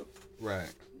disrespect to him.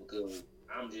 Right. Because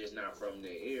I'm just not from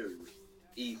that area.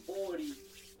 E40,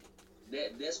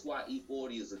 that's why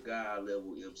E40 is a God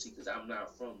level MC, because I'm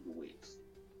not from the West.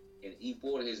 And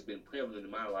E40 has been prevalent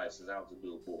in my life since I was a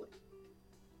little boy.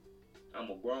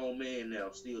 I'm a grown man now,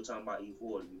 I'm still talking about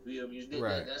E40. You feel me?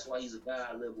 Right. That's why he's a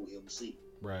God level MC.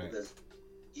 Right. Because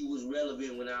he was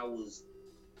relevant when I was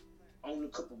on the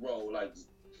couple roll, like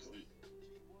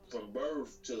from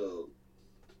birth to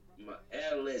my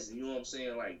adolescence, you know what I'm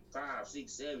saying? Like 5,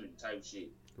 6, 7 type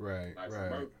shit. Right. Like right.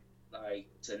 from birth, like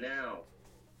to now,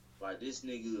 like this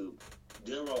nigga,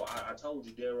 Darrow, I told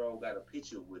you Darrow got a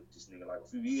picture with this nigga like a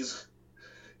few years.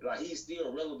 Like he's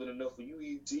still relevant enough for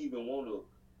you to even want to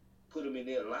put him in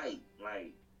that light.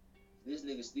 Like this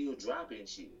nigga still dropping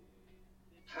shit.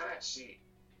 Hot shit.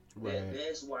 Right.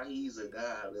 That's why he's a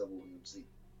God level MC.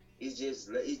 It's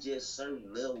just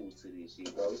certain levels to this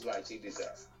shit, bro. It's like, check this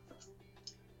out.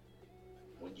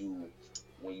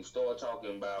 When you start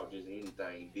talking about just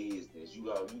anything business,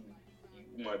 you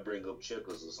might bring up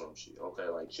Checkers or some shit. Okay,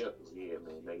 like Checkers, yeah,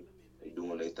 man, they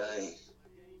doing their thing,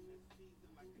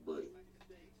 but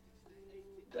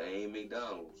they ain't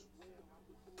McDonald's.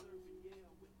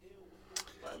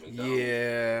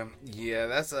 Yeah,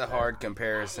 that's a hard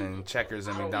comparison. Checkers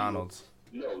and McDonald's.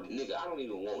 No, nigga, I don't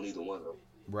even want either one of them.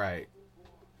 Right.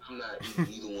 I'm not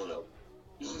eating either one of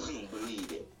them. Believe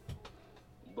that.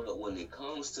 But when it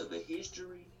comes to the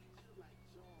history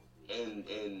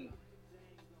and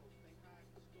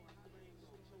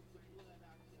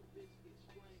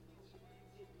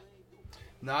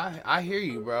No, I hear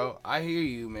you, bro. I hear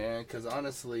you, man. Cause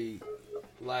honestly,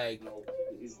 like, you know,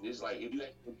 it's like if you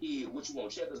ask a kid what you want,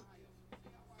 checkers.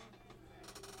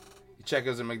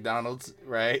 Checkers and McDonald's,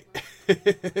 right?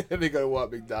 They gonna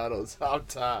want McDonald's on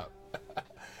top.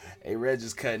 Hey, Reg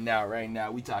is cutting out right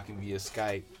now. We talking via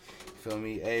Skype. Feel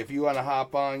me? Hey, if you wanna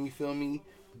hop on, you feel me?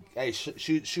 Hey,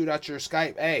 shoot out your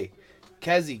Skype. Hey,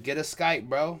 Kezi, get a Skype,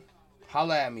 bro.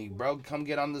 Holla at me, bro. Come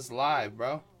get on this live,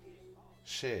 bro.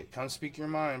 Shit, come speak your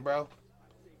mind, bro.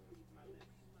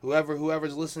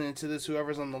 Whoever's listening to this,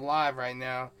 whoever's on the live right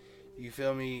now, you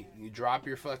feel me? You drop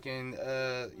your fucking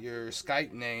your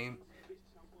Skype name.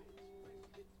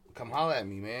 Come holla at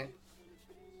me, man.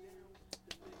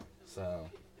 So,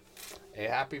 hey,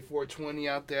 happy 420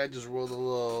 out there. I just rolled a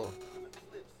little.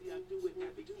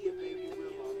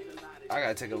 I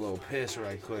gotta take a little piss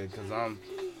right quick because I'm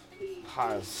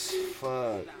hot as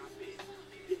fuck.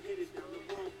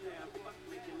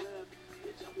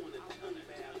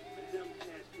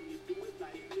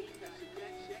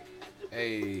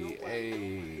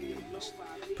 Hey,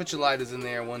 put your lighters in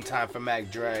there one time for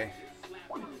Mac Dre.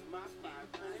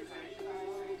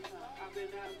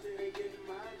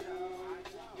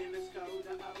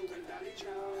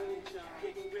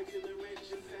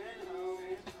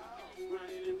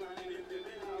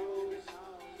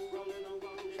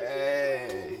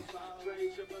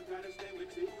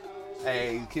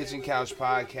 Hey, Kitchen Couch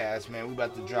Podcast, man. We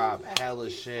about to drop hella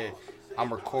shit.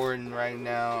 I'm recording right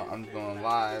now. I'm going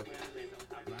live.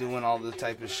 Doing all the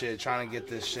type of shit. Trying to get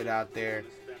this shit out there.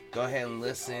 Go ahead and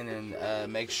listen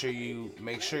and make sure you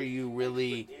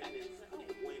really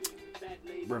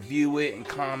review it and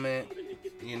comment.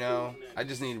 You know, I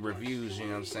just need reviews, you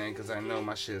know what I'm saying? Because I know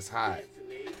my shit's hot.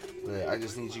 But I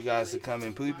just need you guys to come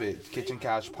and poop it. Kitchen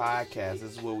Couch Podcast.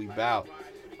 This is what we about.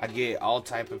 I get all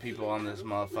type of people on this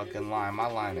motherfucking line. My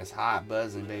line is hot,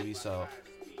 buzzing, baby. So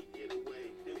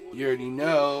you already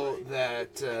know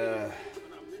that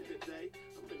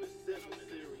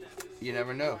you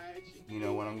never know. You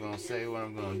know what I'm going to say, what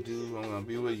I'm going to do, what I'm going to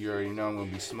be with. You already know I'm going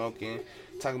to be smoking.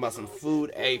 Talking about some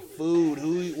food. Hey, food.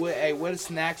 What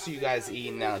snacks are you guys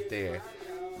eating out there?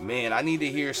 Man, I need to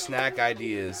hear snack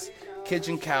ideas.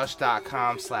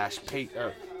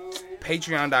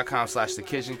 Patreon.com/The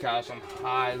Kitchen Couch. I'm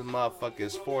high, the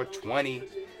motherfuckers 420.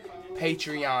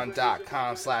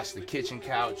 Patreon.com/The Kitchen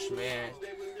Couch, man.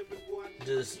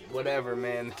 Just whatever,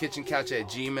 man. The Kitchen Couch at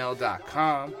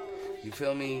gmail.com. You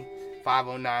feel me?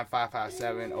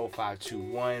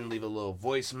 509-557-0521. Leave a little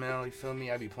voicemail. You feel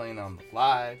me? I be playing on the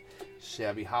live. Shit,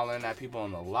 I be hollering at people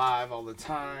on the live all the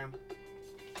time.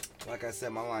 Like I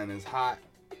said, my line is hot.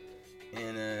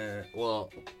 And, well,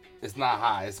 it's not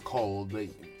hot. It's cold. But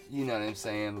you know what I'm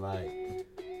saying? Like,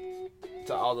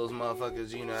 to all those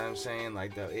motherfuckers, you know what I'm saying?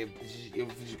 Like, if you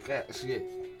got shit.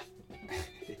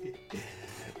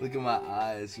 Look at my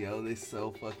eyes, yo. They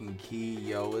so fucking key,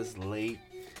 yo. It's late.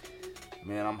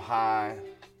 Man, I'm high.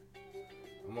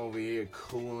 I'm over here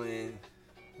cooling.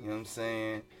 You know what I'm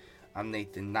saying? I'm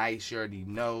Nathan Nice, you already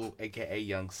know. A.K.A.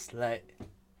 Young Slut.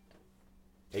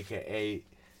 A.K.A.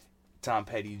 Tom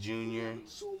Petty Jr.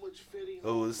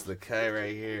 Oh, this is the cut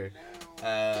right here.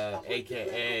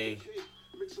 A.K.A.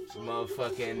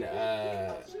 motherfucking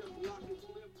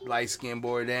light skin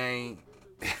Bourdain.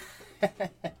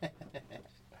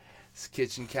 It's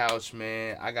Kitchen Couch,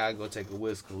 man. I gotta go take a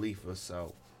Wiz Khalifa,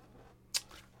 so.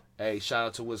 Hey, shout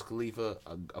out to Wiz Khalifa,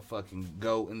 a fucking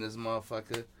goat in this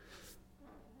motherfucker.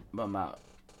 But I'm out.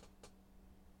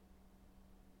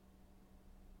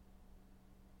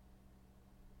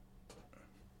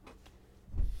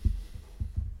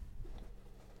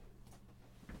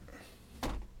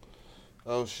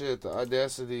 Oh shit, the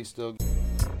Audacity still.